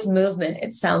with movement.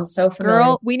 It sounds so familiar.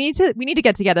 Girl, we need to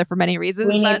get together for many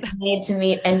reasons. We need to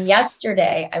meet. And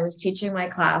yesterday I was teaching my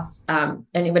class.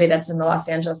 Anybody that's in the Los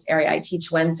Angeles area, I teach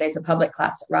Wednesdays, a public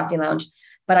class at Rafi Lounge.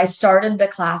 But I started the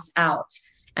class out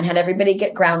and had everybody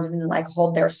get grounded and like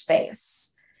hold their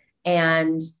space.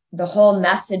 And the whole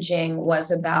messaging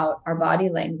was about our body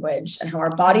language and how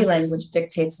our body language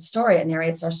dictates the story. It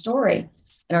narrates our story.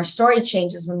 And our story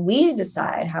changes when we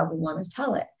decide how we want to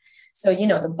tell it. So,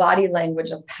 the body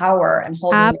language of power and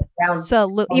holding it down.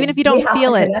 Absolutely. Even if you don't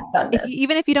feel it,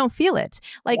 even if you don't feel it,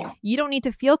 like you don't need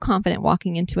to feel confident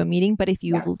walking into a meeting, but if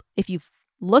you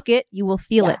look it, you will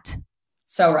feel it.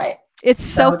 So right. It's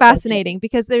so fascinating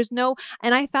because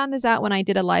and I found this out when I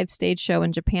did a live stage show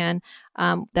in Japan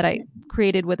that I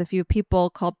created with a few people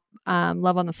called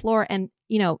Love on the Floor. And,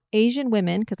 Asian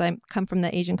women, because I come from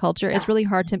the Asian culture, it's really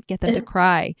hard to get them to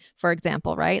cry, for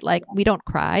example, right? Like, we don't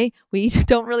cry. We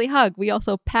don't really hug. We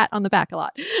also pat on the back a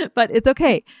lot, but it's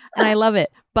okay. And I love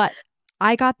it. But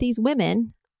I got these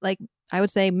women, like I would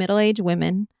say middle-aged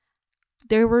women,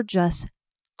 they were just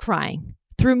crying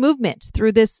through movement,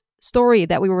 through this story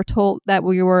that we were told, that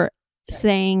we were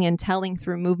saying and telling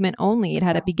through movement only. It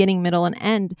had a beginning, middle, and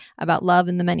end about love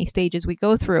and the many stages we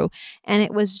go through. And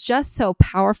it was just so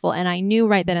powerful. And I knew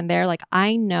right then and there, like,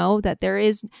 I know that there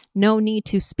is no need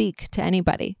to speak to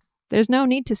anybody. There's no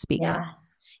need to speak. Yeah.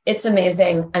 It's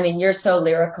amazing. I mean, you're so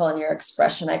lyrical in your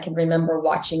expression. I can remember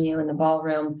watching you in the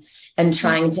ballroom and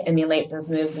trying to emulate those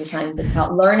moves and trying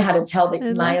to learn how to tell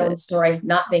my own story,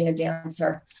 not being a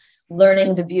dancer,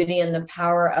 learning the beauty and the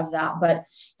power of that. But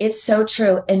it's so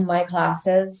true. In my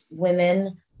classes,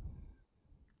 women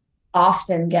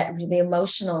often get really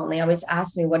emotional and they always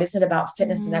ask me, what is it about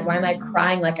fitness? And why am I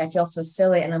crying? Like, I feel so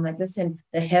silly. And I'm like, listen,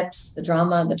 the hips, the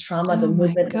drama, the trauma, the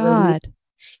movement,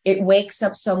 it wakes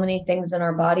up so many things in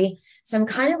our body. So I'm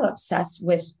kind of obsessed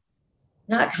with,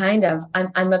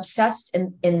 I'm obsessed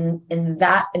in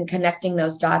that and connecting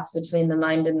those dots between the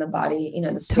mind and the body,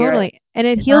 the spirit. Totally. And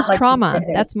it heals trauma.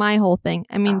 That's my whole thing.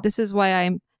 I mean, this is why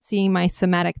I'm seeing my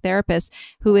somatic therapist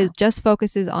who just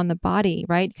focuses on the body,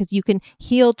 right? Because you can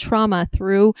heal trauma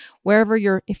through wherever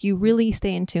if you really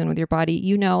stay in tune with your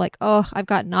body, like, oh, I've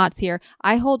got knots here.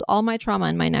 I hold all my trauma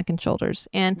in my neck and shoulders.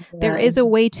 And there is a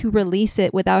way to release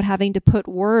it without having to put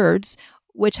words,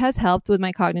 which has helped with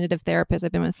my cognitive therapist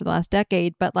I've been with for the last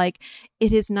decade. But like,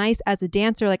 it is nice as a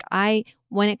dancer. Like,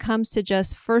 when it comes to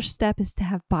just first step is to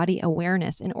have body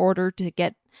awareness in order to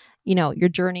get, your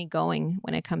journey going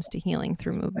when it comes to healing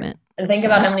through movement. And think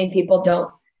about how many people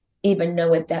don't even know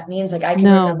what that means. Like, I can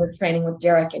remember training with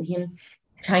Derek and him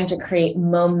trying to create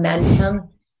momentum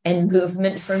and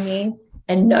movement for me.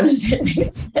 And none of it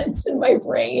made sense in my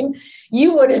brain.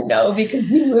 You wouldn't know because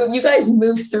you guys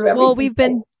move through everything. Well, we've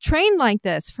been trained like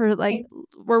this for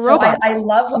we're robots. I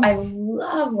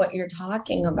love what you're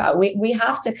talking about. We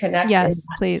have to connect. Yes,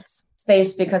 please.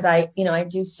 Space, because I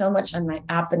do so much on my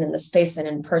app and in the space and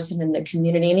in person in the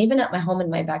community and even at my home in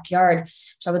my backyard.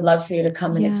 So I would love for you to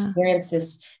come and experience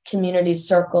this community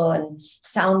circle and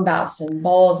sound baths and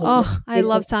bowls. And I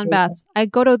love sound baths. I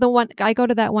go to that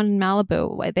one in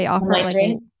Malibu. They offer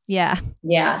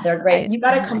they're great. You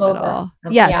got to come over.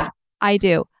 Yes, I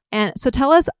do. And so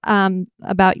tell us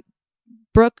about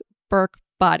Brooke Burke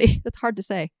Body. That's hard to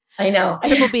say. I know.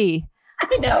 Triple B.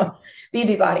 I know.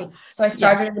 BB Body. So I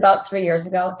started it about 3 years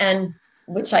ago, and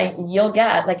you'll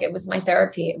get, like, it was my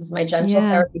therapy. It was my gentle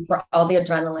therapy for all the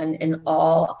adrenaline and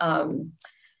all,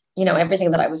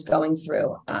 everything that I was going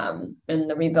through in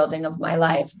the rebuilding of my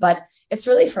life. But it's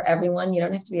really for everyone. You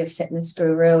don't have to be a fitness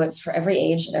guru. It's for every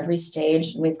age and every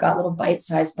stage. And we've got little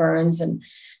bite-sized burns and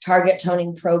target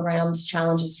toning programs,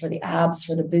 challenges for the abs,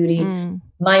 for the booty.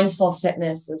 Mindful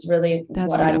fitness is really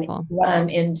what I'm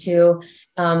into.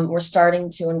 We're starting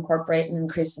to incorporate and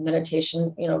increase the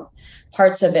meditation,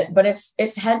 parts of it, but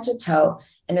it's head to toe,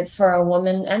 and it's for a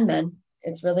woman and men.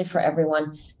 It's really for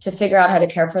everyone to figure out how to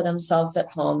care for themselves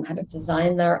at home, how to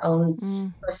design their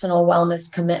own personal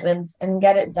wellness commitments and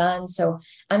get it done. So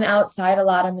I'm outside a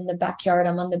lot. I'm in the backyard.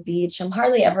 I'm on the beach. I'm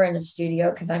hardly ever in a studio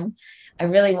because I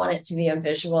really want it to be a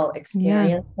visual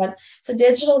experience, but it's a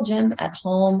digital gym at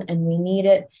home, and we need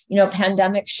it.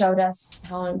 Pandemic showed us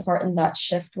how important that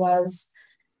shift was.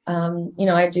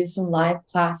 I do some live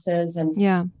classes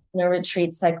and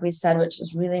retreats, like we said, which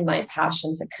is really my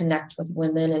passion, to connect with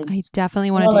women. And I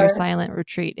definitely want to do your silent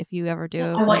retreat if you ever do.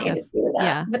 I want you to do that.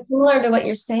 Yeah. But similar to what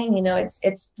you're saying,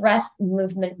 it's breath,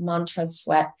 movement, mantra,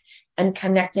 sweat, and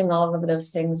connecting all of those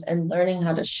things and learning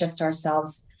how to shift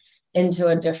ourselves into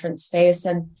a different space.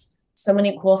 And so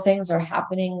many cool things are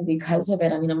happening because of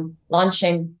it. I mean, I'm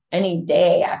launching any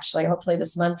day, actually, hopefully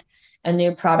this month, a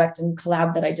new product and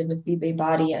collab that I did with BB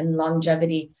Body and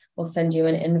Longevity. We'll send you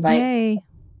an invite. Yay.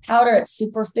 Powder, it's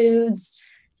superfoods,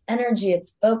 energy,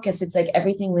 it's focus, it's like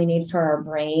everything we need for our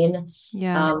brain.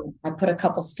 I put a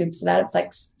couple scoops of that.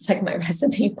 It's like my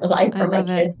recipe for life for my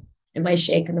kids, and my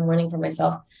shake in the morning for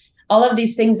myself. All of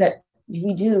these things that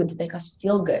we do to make us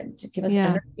feel good, to give us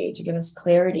energy, to give us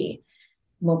clarity,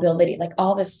 mobility, like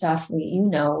all this stuff. We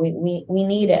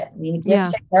need it. We have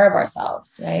to take care of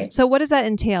ourselves, right? So what does that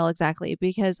entail exactly?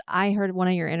 Because I heard one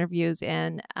of your interviews,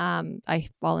 and I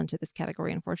fall into this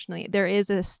category, unfortunately. There is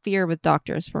a fear with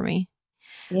doctors for me.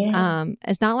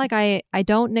 It's not like I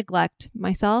don't neglect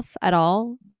myself at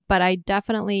all, but I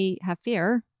definitely have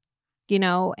fear,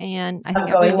 and I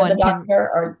think everyone to the doctor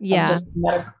or just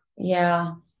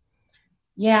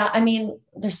I mean,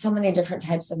 there's so many different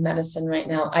types of medicine right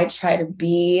now. I try to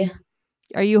be.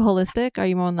 Are you holistic? Are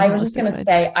you more on the I was just going to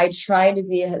say, I try to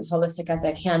be as holistic as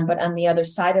I can, but on the other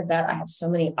side of that, I have so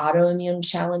many autoimmune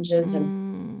challenges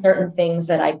and certain things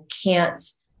that I can't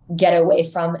get away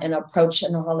from and approach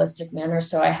in a holistic manner.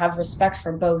 So I have respect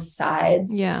for both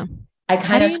sides. Yeah.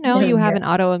 How do you know you have an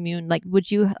autoimmune? Like, would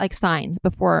you like signs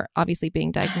before obviously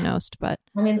being diagnosed? But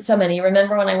I mean, so many.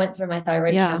 Remember when I went through my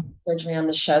thyroid cancer surgery on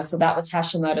the show? So that was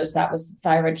Hashimoto's. That was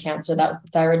thyroid cancer. That was the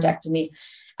thyroidectomy.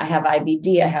 I have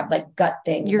IBD. I have like gut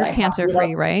things. You're cancer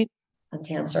free, right? I'm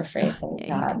cancer free. Thank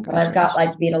God. But I've got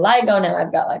like vitiligo now.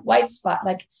 I've got like white spot.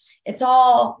 Like it's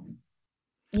all.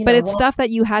 But it's stuff that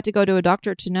you had to go to a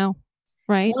doctor to know.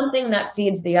 Right. One thing that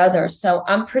feeds the other. So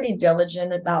I'm pretty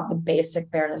diligent about the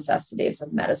basic bare necessities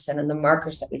of medicine and the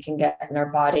markers that we can get in our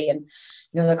body, and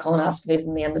the colonoscopies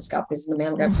and the endoscopies and the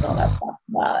mammograms and all that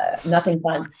stuff. Nothing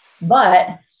fun.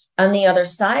 But on the other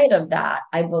side of that,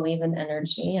 I believe in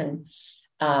energy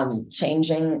and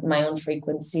changing my own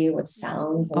frequency with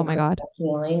sounds. And oh my God.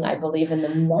 Healing. I believe in the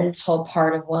mental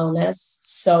part of wellness.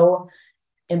 So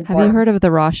important. Have you heard of the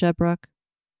Rasha, Brooke?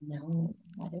 No.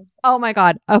 What is it? Oh my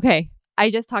God. Okay. I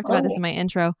just talked about this in my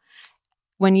intro.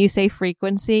 When you say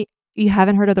frequency, you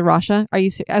haven't heard of the Rasha? Are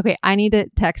you serious? Okay, I need to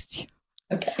text you.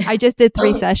 Okay. I just did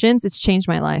 3 sessions. It's changed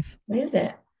my life. What is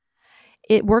it?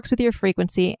 It works with your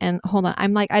frequency. And hold on,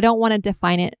 I'm like, I don't want to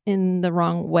define it in the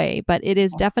wrong way, but it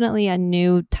is definitely a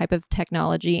new type of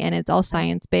technology, and it's all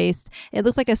science based. It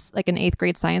looks like an 8th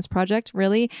grade science project,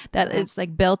 really, that it's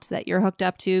like built, that you're hooked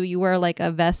up to. You wear like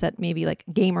a vest that maybe like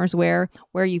gamers wear,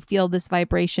 where you feel this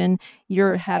vibration. You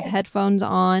have headphones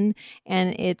on,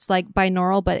 and it's like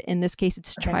binaural, but in this case,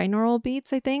 it's trinaural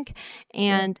beats, I think.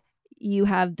 And you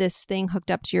have this thing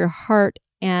hooked up to your heart,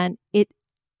 and it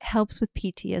helps with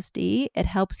PTSD. It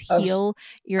helps heal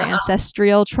your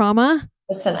ancestral trauma.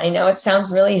 Listen, I know it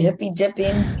sounds really hippy dippy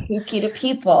and kooky to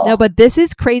people. No, but this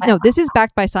is crazy. No, this is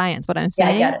backed by science. What I'm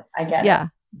saying. Yeah, I get it.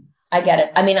 I get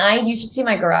it. I mean, you should see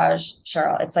my garage,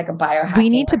 Cheryl. It's like a biohacking. We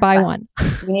need to buy one.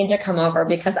 You need to come over,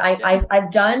 because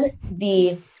I've done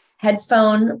the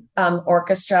headphone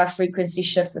orchestra frequency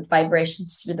shift with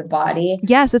vibrations through the body.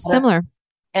 Yes, it's similar.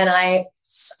 And I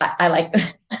like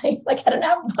had an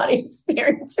out-of-body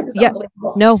experience. It was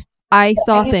unbelievable. No, I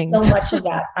saw things. So much of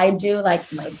that. I do like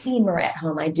my beamer at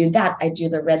home. I do that. I do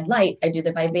the red light. I do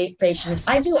the vibrations.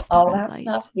 I do all that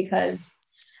stuff because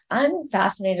I'm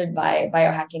fascinated by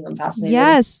biohacking. I'm fascinated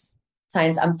Yes. with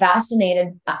science. I'm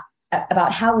fascinated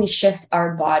about how we shift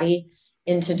our body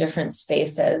into different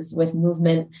spaces with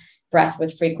movement, breath,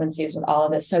 with frequencies, with all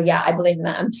of this. So yeah, I believe in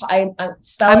that. I'm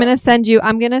going to send you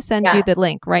the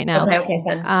link right now. Okay.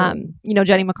 Send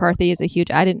Jenny McCarthy is a huge,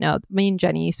 I didn't know, me and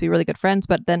Jenny used to be really good friends,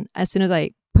 but then as soon as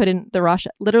I put in the rush,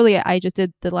 literally I just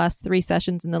did the last 3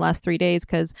 sessions in the last 3 days.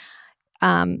 Cause,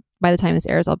 by the time this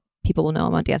airs, people will know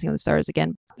I'm on Dancing with the Stars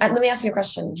again. Let me ask you a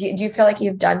question. Do you feel like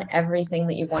you've done everything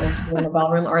that you've wanted to do in the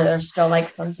ballroom, or there's still like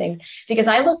something? Because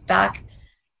I look back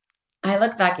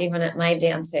even at my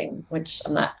dancing, which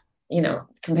I'm not,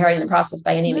 comparing the process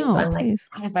by any means. So I'm like,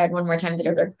 God, if I had one more time to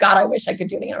do it, or God, I wish I could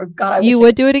do it again, or God, I wish you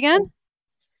would do it again.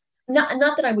 Not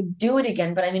that I would do it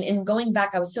again, but I mean, in going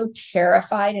back, I was so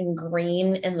terrified and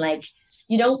green and like,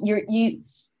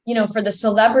 for the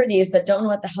celebrities that don't know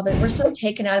what the hell we're so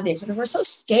taken out of the experience. We're so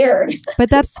scared. But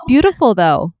that's beautiful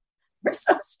though. We're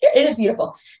so scared. It is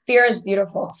beautiful. Fear is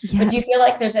beautiful. Yes. But do you feel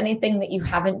like there's anything that you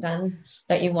haven't done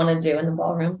that you want to do in the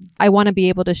ballroom? I want to be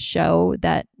able to show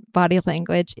that body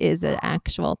language is an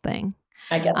actual thing.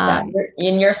 I get that.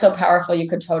 You're so powerful. You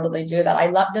could totally do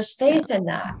that. There's faith in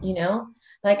that,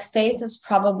 like faith is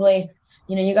probably,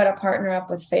 you got to partner up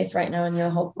with faith right now in your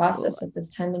whole process at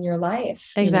this time in your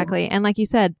life. Exactly. And like you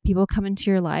said, people come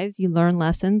into your lives, you learn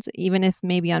lessons, even if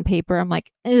maybe on paper, I'm like,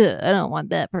 I don't want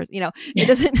that person, it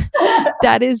doesn't,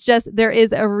 that is just, there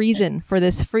is a reason for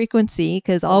this frequency,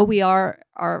 because all we are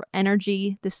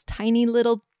energy, this tiny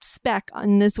little speck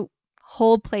on this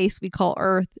whole place we call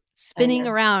Earth, spinning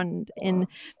around in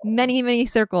many, many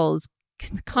circles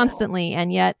constantly,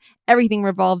 and yet everything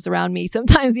revolves around me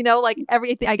sometimes, like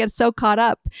everything, I get so caught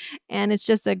up, and it's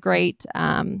just a great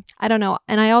I don't know.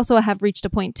 And I also have reached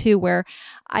a point too where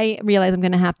I realize I'm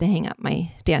going to have to hang up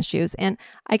my dance shoes. And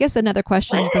I guess another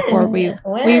question before we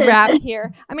wrap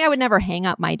here, I mean, I would never hang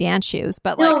up my dance shoes,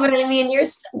 but no, but I mean,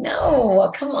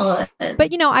 no, come on.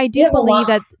 But I do believe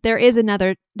that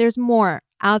there's more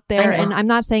out there, and I'm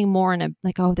not saying more in a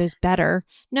like, oh, there's better.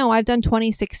 No, I've done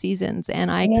 26 seasons, and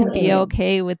I can be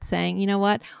okay with saying, you know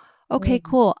what? Okay,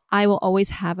 cool. I will always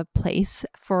have a place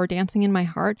for dancing in my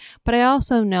heart, but I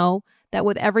also know that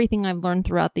with everything I've learned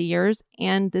throughout the years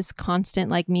and this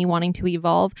constant, like me wanting to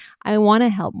evolve, I want to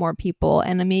help more people.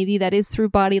 And maybe that is through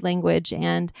body language.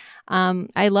 And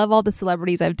I love all the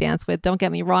celebrities I've danced with, don't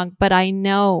get me wrong, but I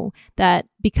know that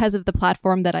because of the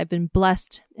platform that I've been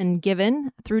blessed and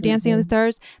given through Dancing with the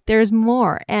Stars, there's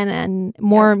more and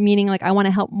more, meaning like I want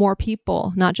to help more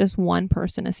people, not just one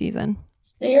person a season.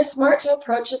 You're smart to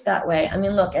approach it that way. I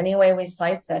mean, look, any way we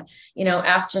slice it,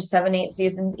 after 7-8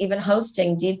 seasons, even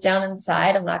hosting, deep down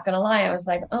inside, I'm not going to lie, I was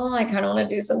like, oh, I kind of want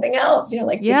to do something else, be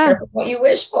careful what you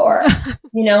wish for,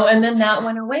 and then that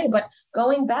went away. But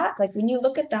going back, like when you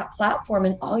look at that platform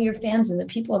and all your fans and the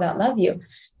people that love you,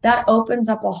 that opens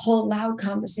up a whole loud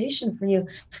conversation for you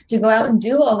to go out and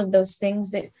do all of those things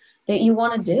that you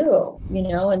want to do,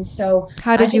 and so.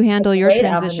 How did you handle your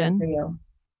transition?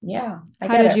 Yeah.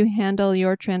 How did you handle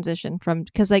your transition from,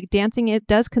 because like dancing, it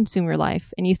does consume your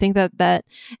life, and you think that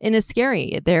and it's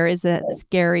scary. There is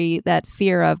that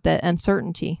fear of the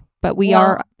uncertainty, but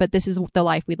but this is the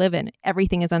life we live in.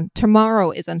 Everything is tomorrow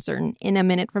is uncertain. In a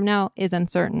minute from now is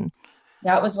uncertain.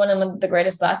 That was one of the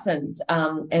greatest lessons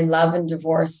in love and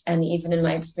divorce. And even in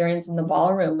my experience in the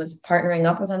ballroom was partnering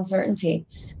up with uncertainty.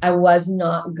 I was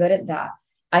not good at that.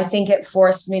 I think it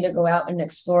forced me to go out and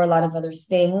explore a lot of other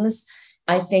things.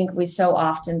 I think we so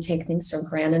often take things for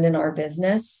granted in our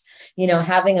business,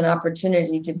 having an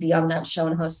opportunity to be on that show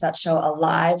and host that show, a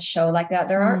live show like that.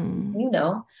 There aren't,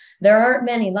 there aren't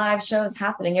many live shows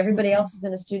happening. Everybody else is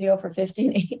in a studio for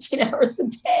 15, 18 hours a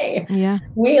day. Yeah.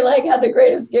 We had the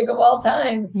greatest gig of all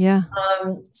time. Yeah.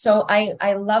 So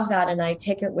I love that. And I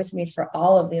take it with me for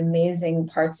all of the amazing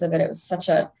parts of it. It was such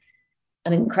an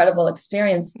incredible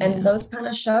experience. And those kind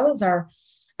of shows are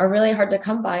really hard to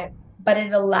come by. But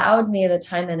it allowed me the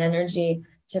time and energy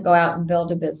to go out and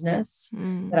build a business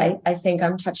that I think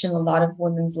I'm touching a lot of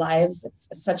women's lives. It's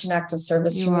such an act of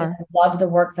service for me. I love the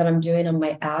work that I'm doing on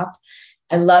my app.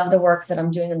 I love the work that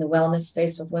I'm doing in the wellness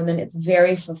space with women. It's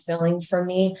very fulfilling for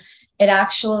me. It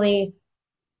actually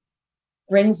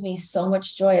brings me so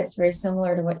much joy. It's very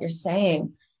similar to what you're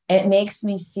saying. It makes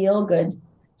me feel good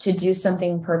to do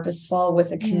something purposeful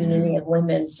with a community of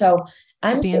women. So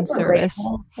I'm super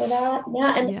grateful for that.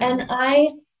 Yeah. And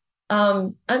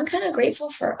I'm kind of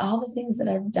grateful for all the things that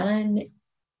I've done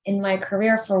in my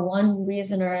career for one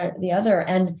reason or the other.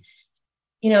 And,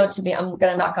 I'm going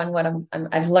to knock on wood.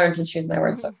 I've learned to choose my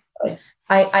words. So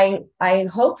I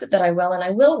hope that I will, and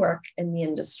I will work in the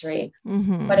industry.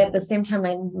 But at the same time,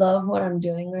 I love what I'm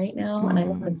doing right now. And I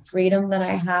love the freedom that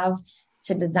I have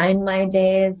to design my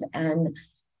days. And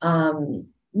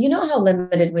you know how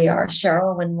limited we are,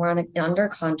 Cheryl, when we're under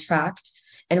contract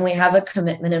and we have a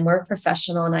commitment and we're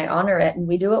professional, and I honor it and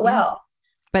we do it well.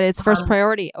 But it's first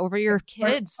priority over your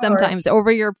kids, sometimes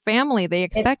over your family. They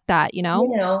expect that, you know?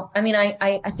 You know, I mean,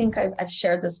 I think I've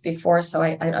shared this before, so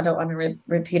I don't want to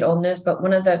repeat old news, but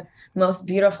one of the most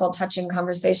beautiful, touching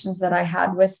conversations that I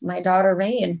had with my daughter,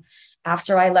 Rain,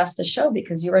 after I left the show,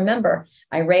 because you remember,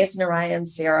 I raised Naraya and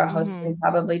Sierra, hosting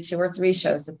probably 2 or 3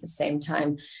 shows at the same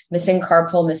time, missing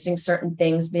carpool, missing certain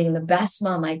things, being the best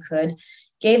mom I could.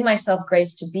 Gave myself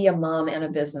grace to be a mom and a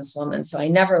businesswoman. So I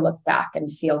never look back and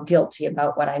feel guilty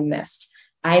about what I missed.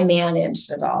 I managed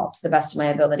it all to the best of my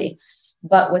ability.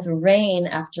 But with Rain,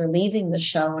 after leaving the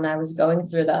show, and I was going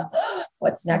through the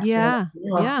what's next, I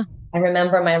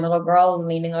remember my little girl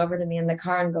leaning over to me in the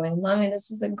car and going, Mommy,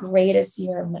 this is the greatest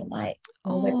year of my life.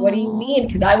 I was like, what do you mean?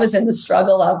 Because I was in the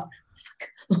struggle of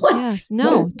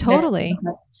totally.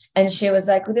 And she was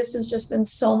like, well, this has just been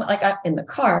so much, like I'm in the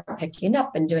car picking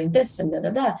up and doing this and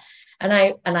And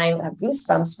I have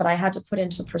goosebumps, but I had to put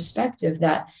into perspective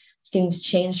that things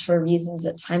change for reasons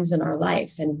at times in our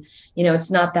life. And, you know, it's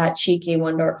not that cheeky,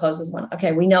 one door closes one.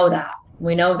 Okay. We know that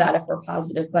if we're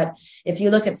positive, but if you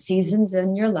look at seasons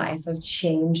in your life of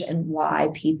change and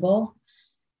why people,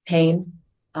 pain,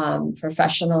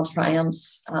 professional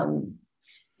triumphs,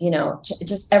 you know,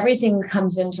 just everything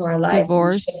comes into our life.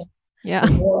 Divorce.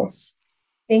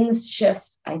 Things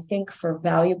shift, I think, for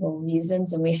valuable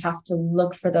reasons, and we have to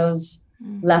look for those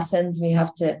lessons. We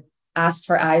have to ask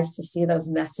for eyes to see those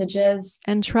messages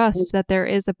and trust that there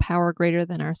is a power greater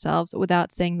than ourselves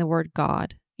without saying the word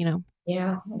God, you know?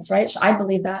 Yeah, that's right. I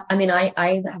believe that. I mean,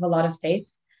 I have a lot of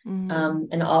faith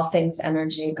in all things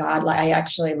energy, God. Like, I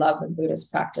actually love the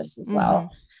Buddhist practice as well.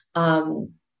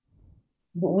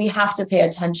 We have to pay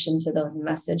attention to those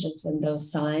messages and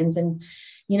those signs, and,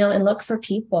 you know, and look for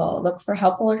people, look for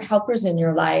helpers in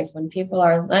your life when people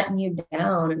are letting you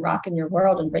down and rocking your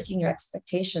world and breaking your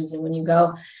expectations. And when you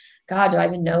go, God, do I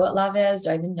even know what love is?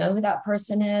 Do I even know who that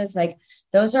person is? Like,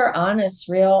 those are honest,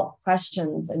 real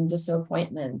questions and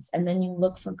disappointments. And then you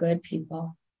look for good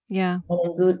people. Yeah.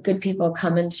 And good people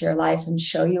come into your life and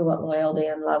show you what loyalty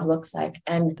and love looks like.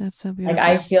 And that's so beautiful. Like,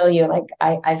 I feel you, like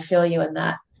I feel you in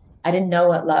that. I didn't know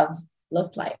what love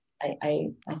looked like. I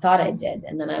thought I did.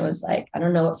 And then I was like, I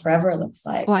don't know what forever looks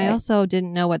like. Well, I also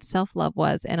didn't know what self-love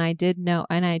was. And I did know,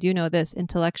 and I do know this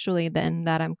intellectually, then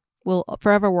that will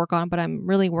forever work on, but I'm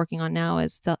really working on now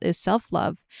is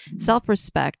self-love,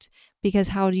 self-respect, because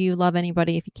how do you love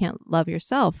anybody if you can't love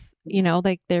yourself? You know,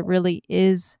 like that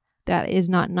is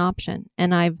not an option.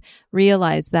 And I've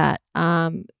realized that,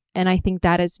 and I think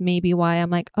that is maybe why I'm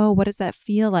like, oh, what does that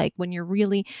feel like when you've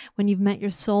met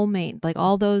your soulmate? Like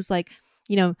all those, like,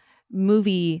 you know,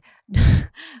 movie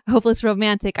hopeless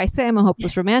romantic. I say I'm a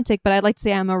hopeless romantic, but I'd like to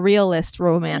say I'm a realist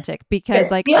romantic,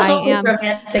 because like I am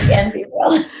romantic and be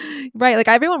real. Right. Like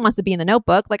everyone wants to be in The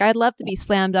Notebook. Like I'd love to be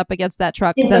slammed up against that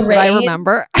truck, because that's what I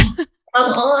remember. Come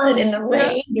on, in the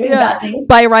rain.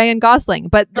 By Ryan Gosling.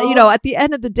 But you know, at the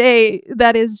end of the day,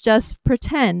 that is just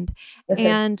pretend. Listen,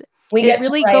 and it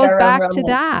really goes back to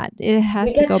that. It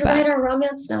has to go back. We get to write our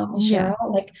romance novel,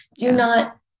 Cheryl. Like, do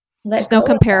not let There's no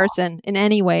comparison in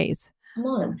any ways. Come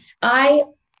on. I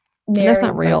married that's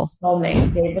not real. My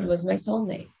soulmate. David was my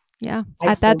soulmate. Yeah.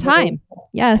 At that time.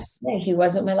 Yes. Yeah, he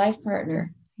wasn't my life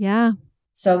partner. Yeah.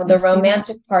 So the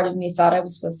romantic part of me thought I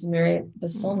was supposed to marry the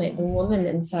soulmate. The woman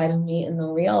inside of me and the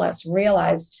realist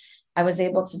realized I was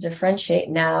able to differentiate.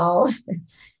 Now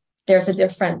there's a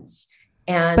difference.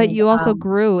 But you also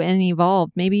grew and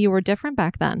evolved. Maybe you were different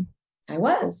back then. I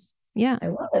was. Yeah, I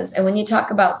was. And when you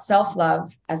talk about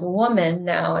self-love as a woman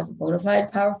now, as a bona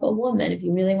fide, powerful woman, if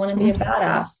you really want to be a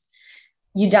badass,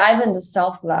 you dive into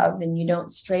self-love and you don't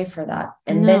stray for that.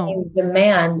 And then you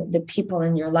demand the people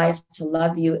in your life to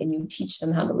love you, and you teach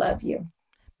them how to love you.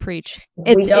 Preach.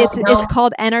 It's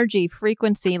called energy,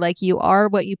 frequency. Like you are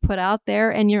what you put out there,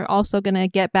 and you're also going to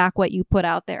get back what you put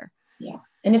out there. Yeah.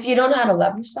 And if you don't know how to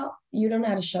love yourself, you don't know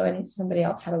how to show somebody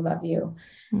else how to love you.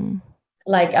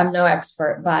 Like, I'm no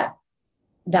expert, but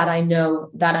that I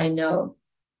know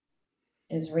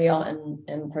is real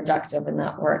and productive, and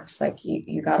that works. Like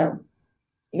you gotta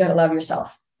love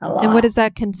yourself a lot. And what does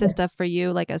that consist of for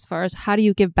you? Like, as far as how do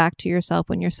you give back to yourself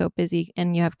when you're so busy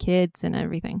and you have kids and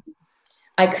everything?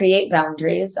 I create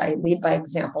boundaries. I lead by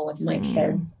example with my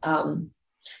kids.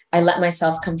 I let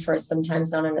myself come first,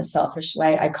 sometimes not in a selfish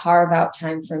way. I carve out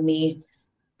time for me.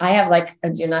 I have like a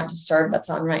do not disturb that's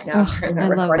on right now. Oh, I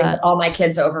love that. All my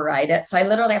kids override it. So I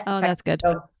literally have to text that's good.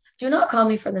 Go, do not call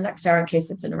me for the next hour in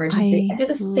case it's an emergency. I do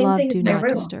the same thing in my room.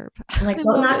 Disturb. I'm like,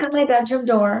 don't knock on my bedroom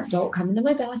door. Don't come into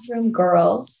my bathroom,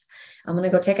 girls. I'm going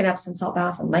to go take an Epsom salt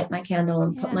bath and light my candle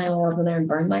and put my oils in there and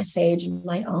burn my sage and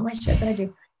all my shit that I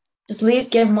do. Just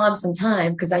give mom some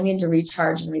time because I need to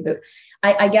recharge and reboot.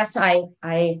 I guess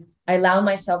I allow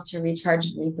myself to recharge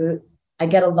and reboot. I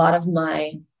get a lot of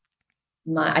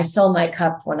I fill my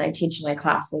cup when I teach my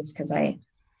classes because I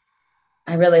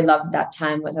really love that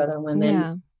time with other women.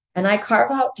 Yeah. And I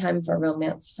carve out time for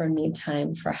romance, for me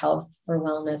time, for health, for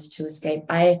wellness, to escape.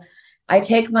 I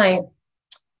take my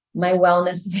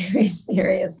wellness very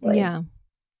seriously. Yeah.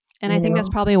 And I think that's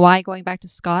probably why, going back to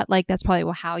Scott, like that's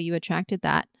probably how you attracted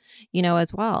that,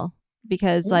 as well,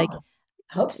 because I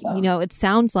hope so. It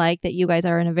sounds like that you guys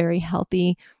are in a very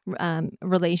healthy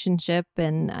relationship,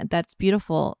 and that's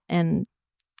beautiful. And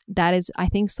that is, I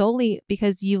think, solely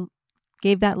because you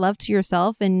gave that love to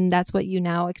yourself, and that's what you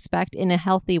now expect in a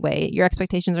healthy way. Your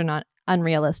expectations are not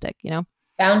unrealistic,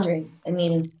 Boundaries. I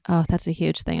mean, oh, that's a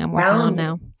huge thing I'm working on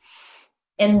now.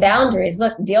 And boundaries.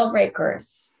 Look, deal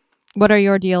breakers. What are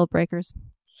your deal breakers?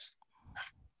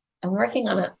 I'm working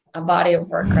on a body of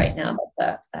work right now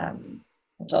that's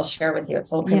which I'll share with you.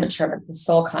 It's a little premature, but the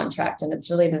soul contract, and it's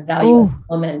really the value as a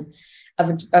woman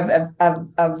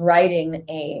of writing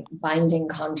a binding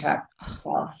contract to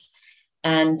self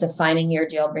and defining your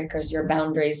deal breakers, your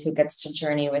boundaries, who gets to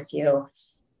journey with you,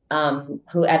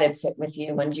 who edits it with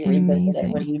you, when do you revisit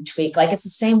it, when do you tweak? Like it's the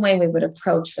same way we would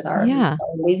approach with our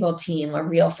legal team, a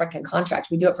real freaking contract.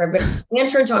 We do it for everybody. We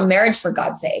enter into a marriage, for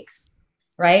God's sakes,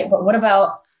 right? But what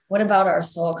about our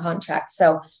soul contract?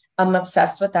 So I'm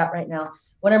obsessed with that right now.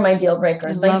 What are my deal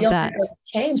breakers? My deal breakers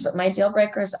change, but my deal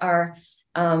breakers are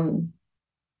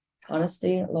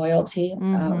honesty, loyalty,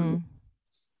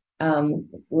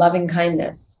 loving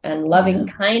kindness. And loving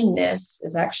kindness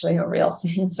is actually a real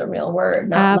thing. It's a real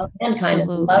word. Not love and kindness.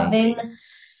 Loving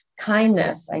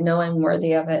kindness. I know I'm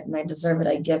worthy of it and I deserve it.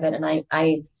 I give it. And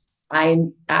I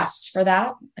asked for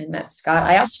that. I met Scott.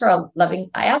 I asked for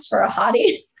a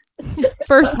hottie.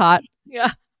 First hot. Yeah.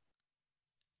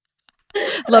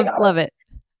 Love it.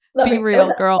 Be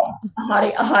real, girl. A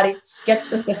hottie. Get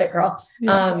specific, girl.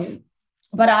 Yeah.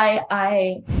 But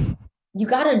you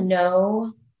got to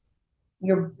know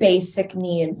your basic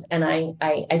needs. And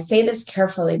I say this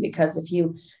carefully because if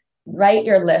you write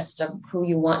your list of who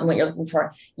you want and what you're looking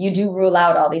for, you do rule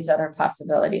out all these other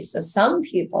possibilities. So some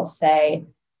people say,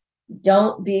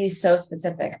 don't be so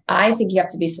specific. I think you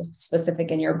have to be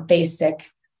specific in your basic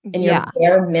and your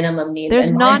bare minimum needs.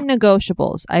 There's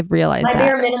non-negotiables. I've realized my that.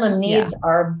 bare minimum needs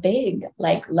are big,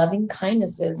 like loving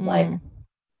kindnesses. Like,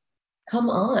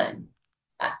 come on.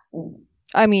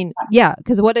 I mean,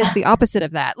 because what is the opposite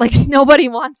of that? Like nobody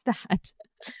wants that.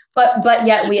 But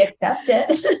yet we accept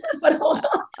it. But hold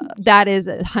on. That is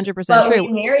 100% true.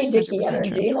 We marry Dickie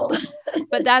energy.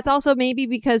 But that's also maybe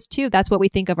because too, that's what we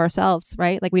think of ourselves,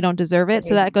 right? Like we don't deserve it. Maybe.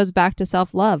 So that goes back to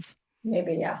self-love.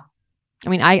 Maybe, yeah. I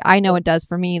mean, I know it does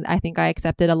for me. I think I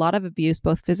accepted a lot of abuse,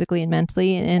 both physically and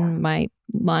mentally, in my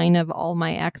line of all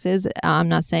my exes. I'm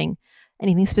not saying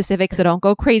anything specific, so don't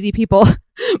go crazy, people.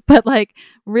 But like,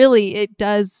 really, it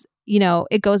does,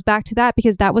 it goes back to that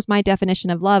because that was my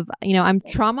definition of love. I'm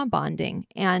trauma bonding,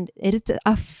 and it's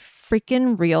a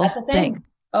freaking real thing.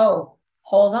 Oh,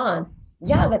 hold on.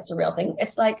 Yeah, that's a real thing.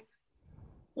 It's like,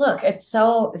 look, it's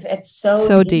so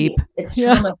deep. It's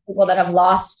trauma. People that have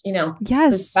lost,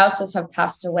 whose spouses have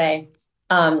passed away.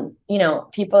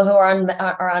 People who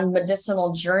are on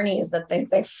medicinal journeys that think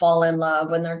they fall in love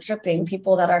when they're tripping.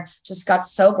 People that are just got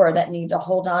sober that need to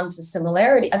hold on to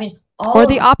similarity. I mean, or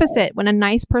the opposite. When a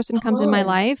nice person comes in my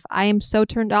life, I am so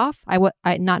turned off.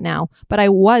 I not now, but I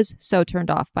was so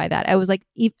turned off by that. I was like,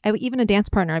 even a dance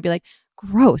partner, I'd be like,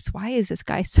 gross. Why is this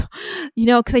guy so,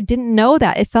 because I didn't know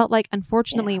that. It felt like,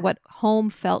 unfortunately, what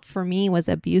home felt for me was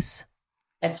abuse.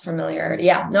 It's familiarity.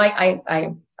 Yeah. No,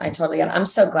 I totally get it. I'm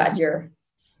so glad you're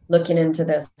looking into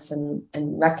this and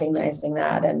recognizing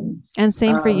that. And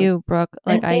same for you, Brooke.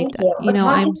 Like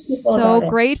I'm so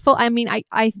grateful. I mean,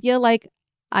 I feel like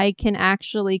I can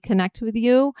actually connect with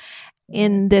you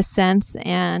in this sense.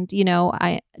 And,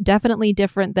 I definitely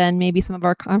different than maybe some of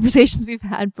our conversations we've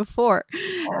had before,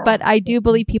 but I do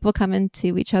believe people come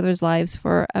into each other's lives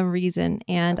for a reason.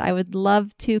 And I would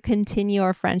love to continue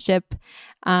our friendship.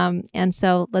 And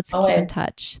so let's keep in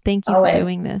touch. Thank you for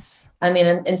doing this. I mean,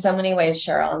 in so many ways,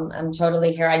 Cheryl, I'm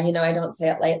totally here. I don't say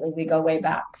it lightly. We go way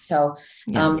back. So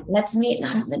let's meet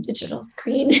not on the digital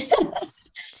screen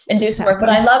and do some work. But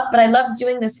I love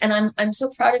doing this. And I'm so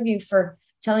proud of you for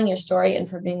telling your story and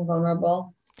for being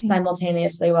vulnerable.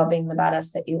 simultaneously while being the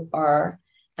badass that you are,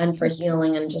 and for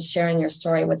healing and just sharing your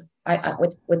story with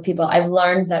people. I've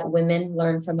learned that women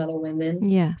learn from other women.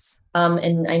 Yes.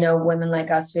 And I know women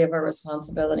like us, we have a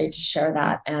responsibility to share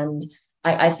that. And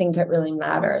I think it really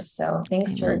matters. So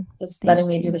thanks for just letting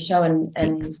me do the show and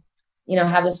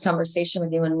have this conversation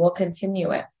with you, and we'll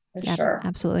continue it for sure.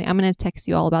 Absolutely. I'm going to text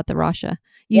you all about the Rasha.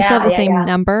 You still have the same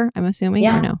number, I'm assuming?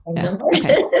 Yeah, or no? Same number.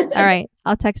 Okay. All right.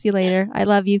 I'll text you later. I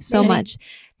love you so much.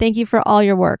 Thank you for all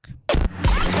your work.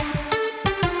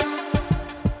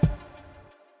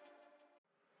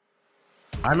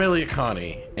 I'm Elliot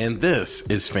Connie, and this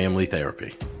is Family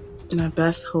Therapy. My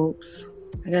best hopes,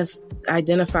 I guess,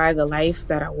 identify the life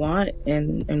that I want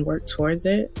and work towards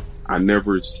it. I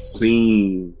never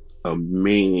seen a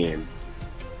man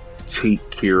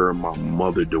take care of my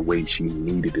mother the way she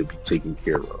needed to be taken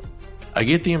care of. I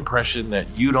get the impression that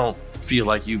you don't feel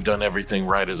like you've done everything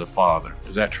right as a father.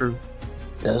 Is that true?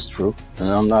 That's true, and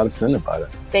I'm not offended by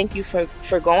that. Thank you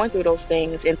for going through those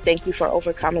things, and thank you for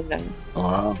overcoming them.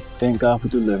 Wow. Thank God for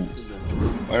deliverance.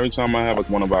 Every time I have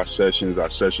one of our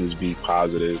sessions be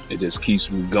positive. It just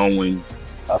keeps me going.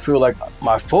 I feel like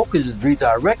my focus is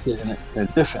redirected in a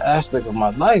different aspect of my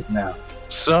life now.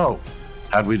 So,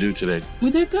 how'd we do today?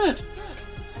 We did good.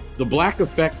 The Black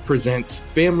Effect presents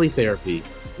Family Therapy.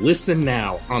 Listen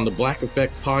now on the Black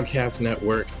Effect Podcast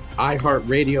Network,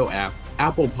 iHeartRadio app,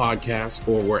 Apple Podcasts,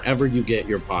 or wherever you get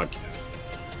your podcasts.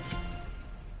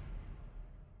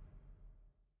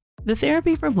 The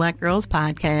Therapy for Black Girls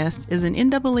podcast is an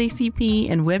NAACP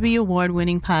and Webby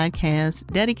Award-winning podcast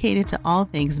dedicated to all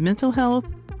things mental health,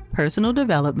 personal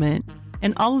development,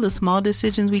 and all of the small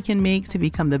decisions we can make to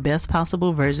become the best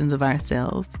possible versions of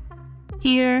ourselves.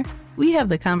 Here, we have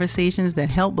the conversations that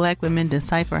help Black women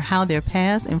decipher how their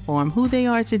past inform who they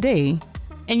are today,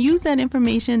 and use that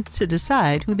information to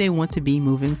decide who they want to be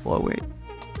moving forward.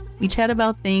 We chat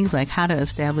about things like how to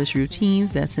establish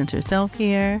routines that center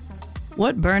self-care,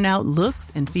 what burnout looks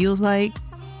and feels like,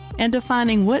 and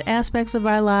defining what aspects of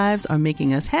our lives are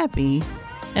making us happy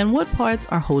and what parts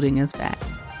are holding us back.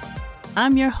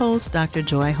 I'm your host, Dr.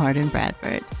 Joy Harden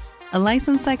Bradford, a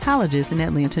licensed psychologist in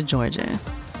Atlanta, Georgia,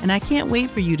 and I can't wait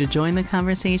for you to join the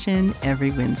conversation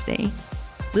every Wednesday.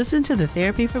 Listen to the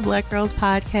Therapy for Black Girls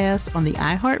podcast on the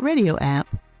iHeartRadio app,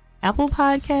 Apple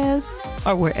Podcasts,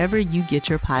 or wherever you get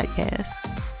your podcasts.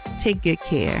 Take good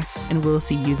care, and we'll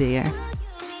see you there.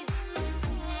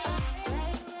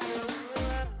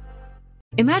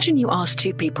 Imagine you ask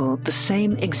two people the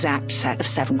same exact set of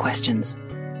 7 questions.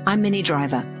 I'm Minnie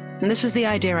Driver, and this was the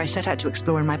idea I set out to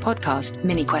explore in my podcast,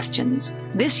 Mini Questions.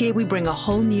 This year, we bring a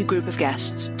whole new group of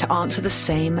guests to answer the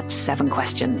same 7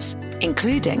 questions,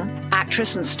 including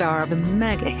actress and star of the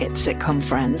mega hit sitcom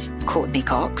Friends, Courtney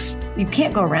Cox. You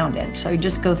can't go around it, so you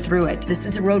just go through it. This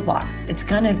is a roadblock. It's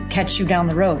going to catch you down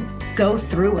the road. Go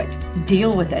through it.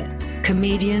 Deal with it.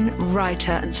 Comedian,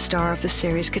 writer, and star of the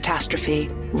series Catastrophe,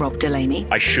 Rob Delaney.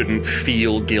 I shouldn't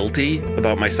feel guilty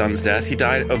about my son's death. He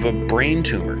died of a brain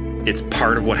tumor. It's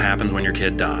part of what happens when your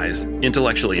kid dies.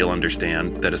 Intellectually, you'll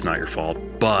understand that it's not your fault,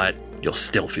 but you'll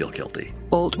still feel guilty.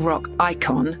 Alt-rock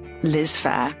icon, Liz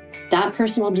Phair. That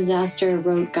personal disaster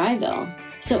wrote Guyville.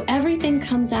 So everything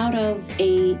comes out of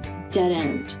a dead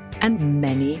end. And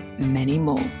many, many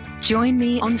more. Join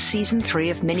me on Season 3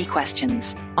 of Mini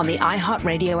Questions on the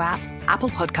iHeartRadio app, Apple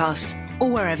Podcasts, or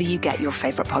wherever you get your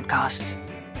favorite podcasts.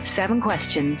 7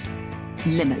 questions,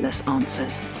 limitless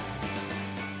answers.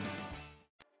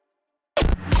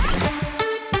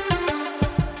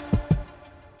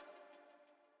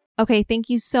 Okay, thank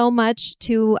you so much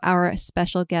to our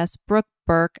special guest, Brooke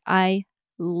Burke. I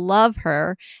love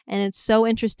her, and it's so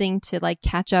interesting to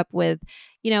catch up with,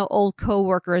 old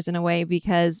coworkers in a way,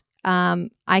 because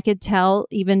I could tell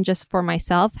even just for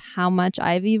myself how much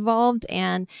I've evolved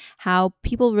and how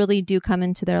people really do come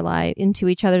into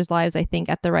each other's lives, I think,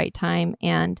 at the right time.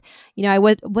 And, I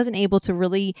wasn't able to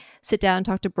really sit down and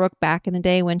talk to Brooke back in the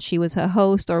day when she was a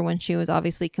host or when she was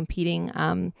obviously competing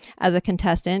as a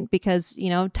contestant because,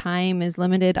 time is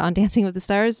limited on Dancing with the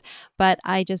Stars. But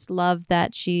I just love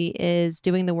that she is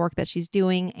doing the work that she's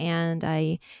doing. And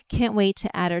I can't wait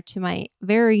to add her to my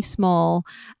very small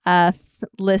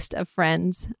list of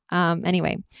friends.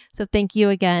 Anyway, so thank you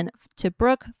again to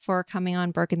Brooke for coming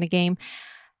on Burke in the Game.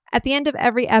 At the end of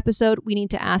every episode, we need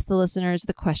to ask the listeners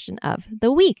the question of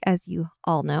the week, as you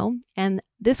all know. And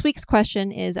this week's question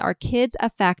is, are kids a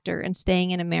factor in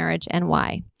staying in a marriage and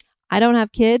why? I don't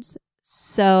have kids,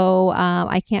 so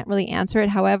I can't really answer it.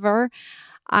 However,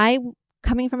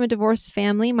 coming from a divorced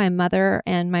family, my mother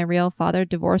and my real father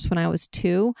divorced when I was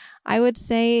 2, I would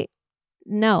say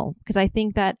no, because I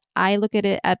think that I look at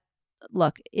it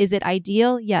look, is it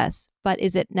ideal? Yes. But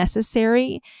is it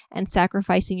necessary and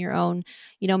sacrificing your own,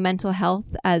 mental health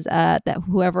as that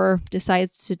whoever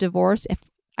decides to divorce?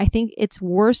 I think it's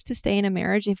worse to stay in a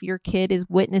marriage if your kid is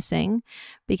witnessing,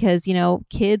 because,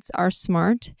 kids are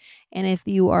smart. And if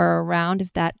you are around,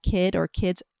 if that kid or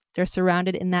kids, they're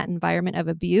surrounded in that environment of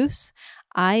abuse,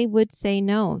 I would say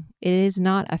no, it is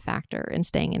not a factor in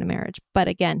staying in a marriage. But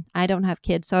again, I don't have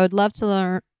kids, so I would love to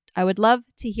learn. I would love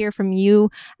to hear from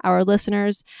you, our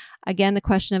listeners. Again, the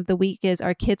question of the week is,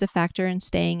 are kids a factor in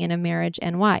staying in a marriage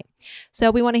and why?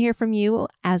 So we want to hear from you.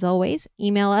 As always,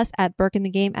 email us at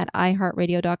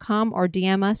burkinthegame@iheartradio.com or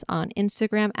DM us on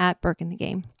Instagram at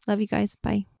burkinthegame. Love you guys.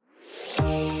 Bye.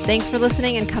 Thanks for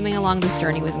listening and coming along this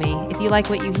journey with me. If you like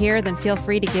what you hear, then feel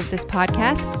free to give this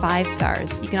podcast 5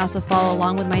 stars. You can also follow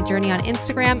along with my journey on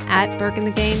Instagram at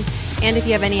burkinthegame. And if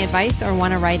you have any advice or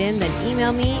want to write in, then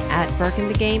email me at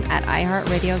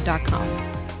burkinthegame@iheartradio.com.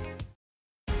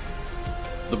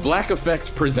 The Black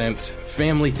Effect presents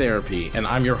Family Therapy, and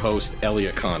I'm your host,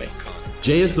 Elliot Connie.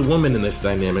 Jay is the woman in this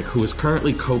dynamic who is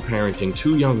currently co-parenting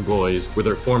 2 young boys with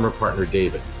her former partner,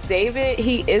 David. David,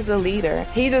 he is a leader.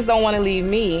 He just don't want to leave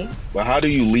me. But how do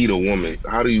you lead a woman?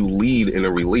 How do you lead in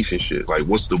a relationship? Like,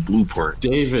 what's the blueprint?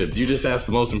 David, you just asked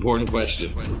the most important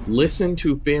question. Listen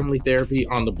to Family Therapy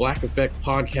on the Black Effect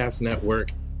Podcast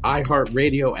Network, iHeart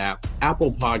Radio app,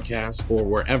 Apple Podcasts, or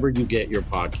wherever you get your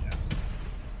podcasts.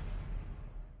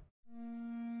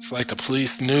 It's like the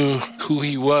police knew who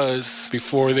he was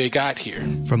before they got here.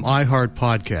 From iHeart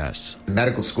Podcasts. The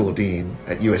medical school dean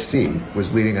at USC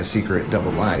was leading a secret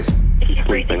double life. Is she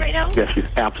breathing right now? Yes, she's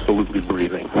absolutely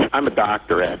breathing. I'm a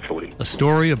doctor, actually. A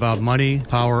story about money,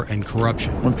 power, and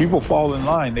corruption. When people fall in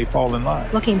line, they fall in line.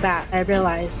 Looking back, I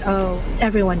realized,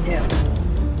 everyone knew.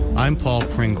 I'm Paul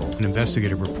Pringle, an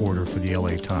investigative reporter for the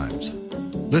LA Times.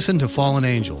 Listen to Fallen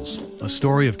Angels, a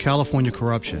story of California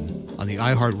corruption on the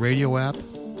iHeart Radio app,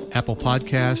 Apple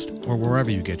Podcast, or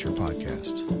wherever you get your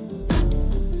podcasts.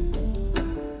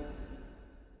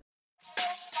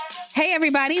 Hey,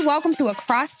 everybody. Welcome to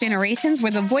Across Generations,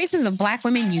 where the voices of Black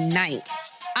women unite.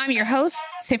 I'm your host,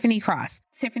 Tiffany Cross.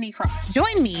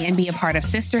 Join me and be a part of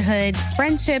sisterhood,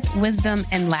 friendship, wisdom,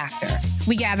 and laughter.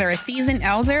 We gather a seasoned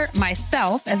elder,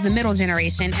 myself as the middle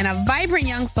generation, and a vibrant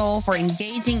young soul for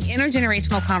engaging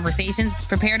intergenerational conversations.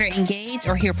 Prepare to engage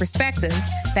or hear perspectives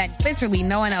that literally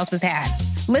no one else has had.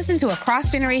 Listen to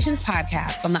Across Generations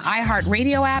podcast on the iHeart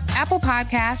Radio app, Apple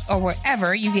Podcasts, or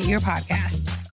wherever you get your podcasts.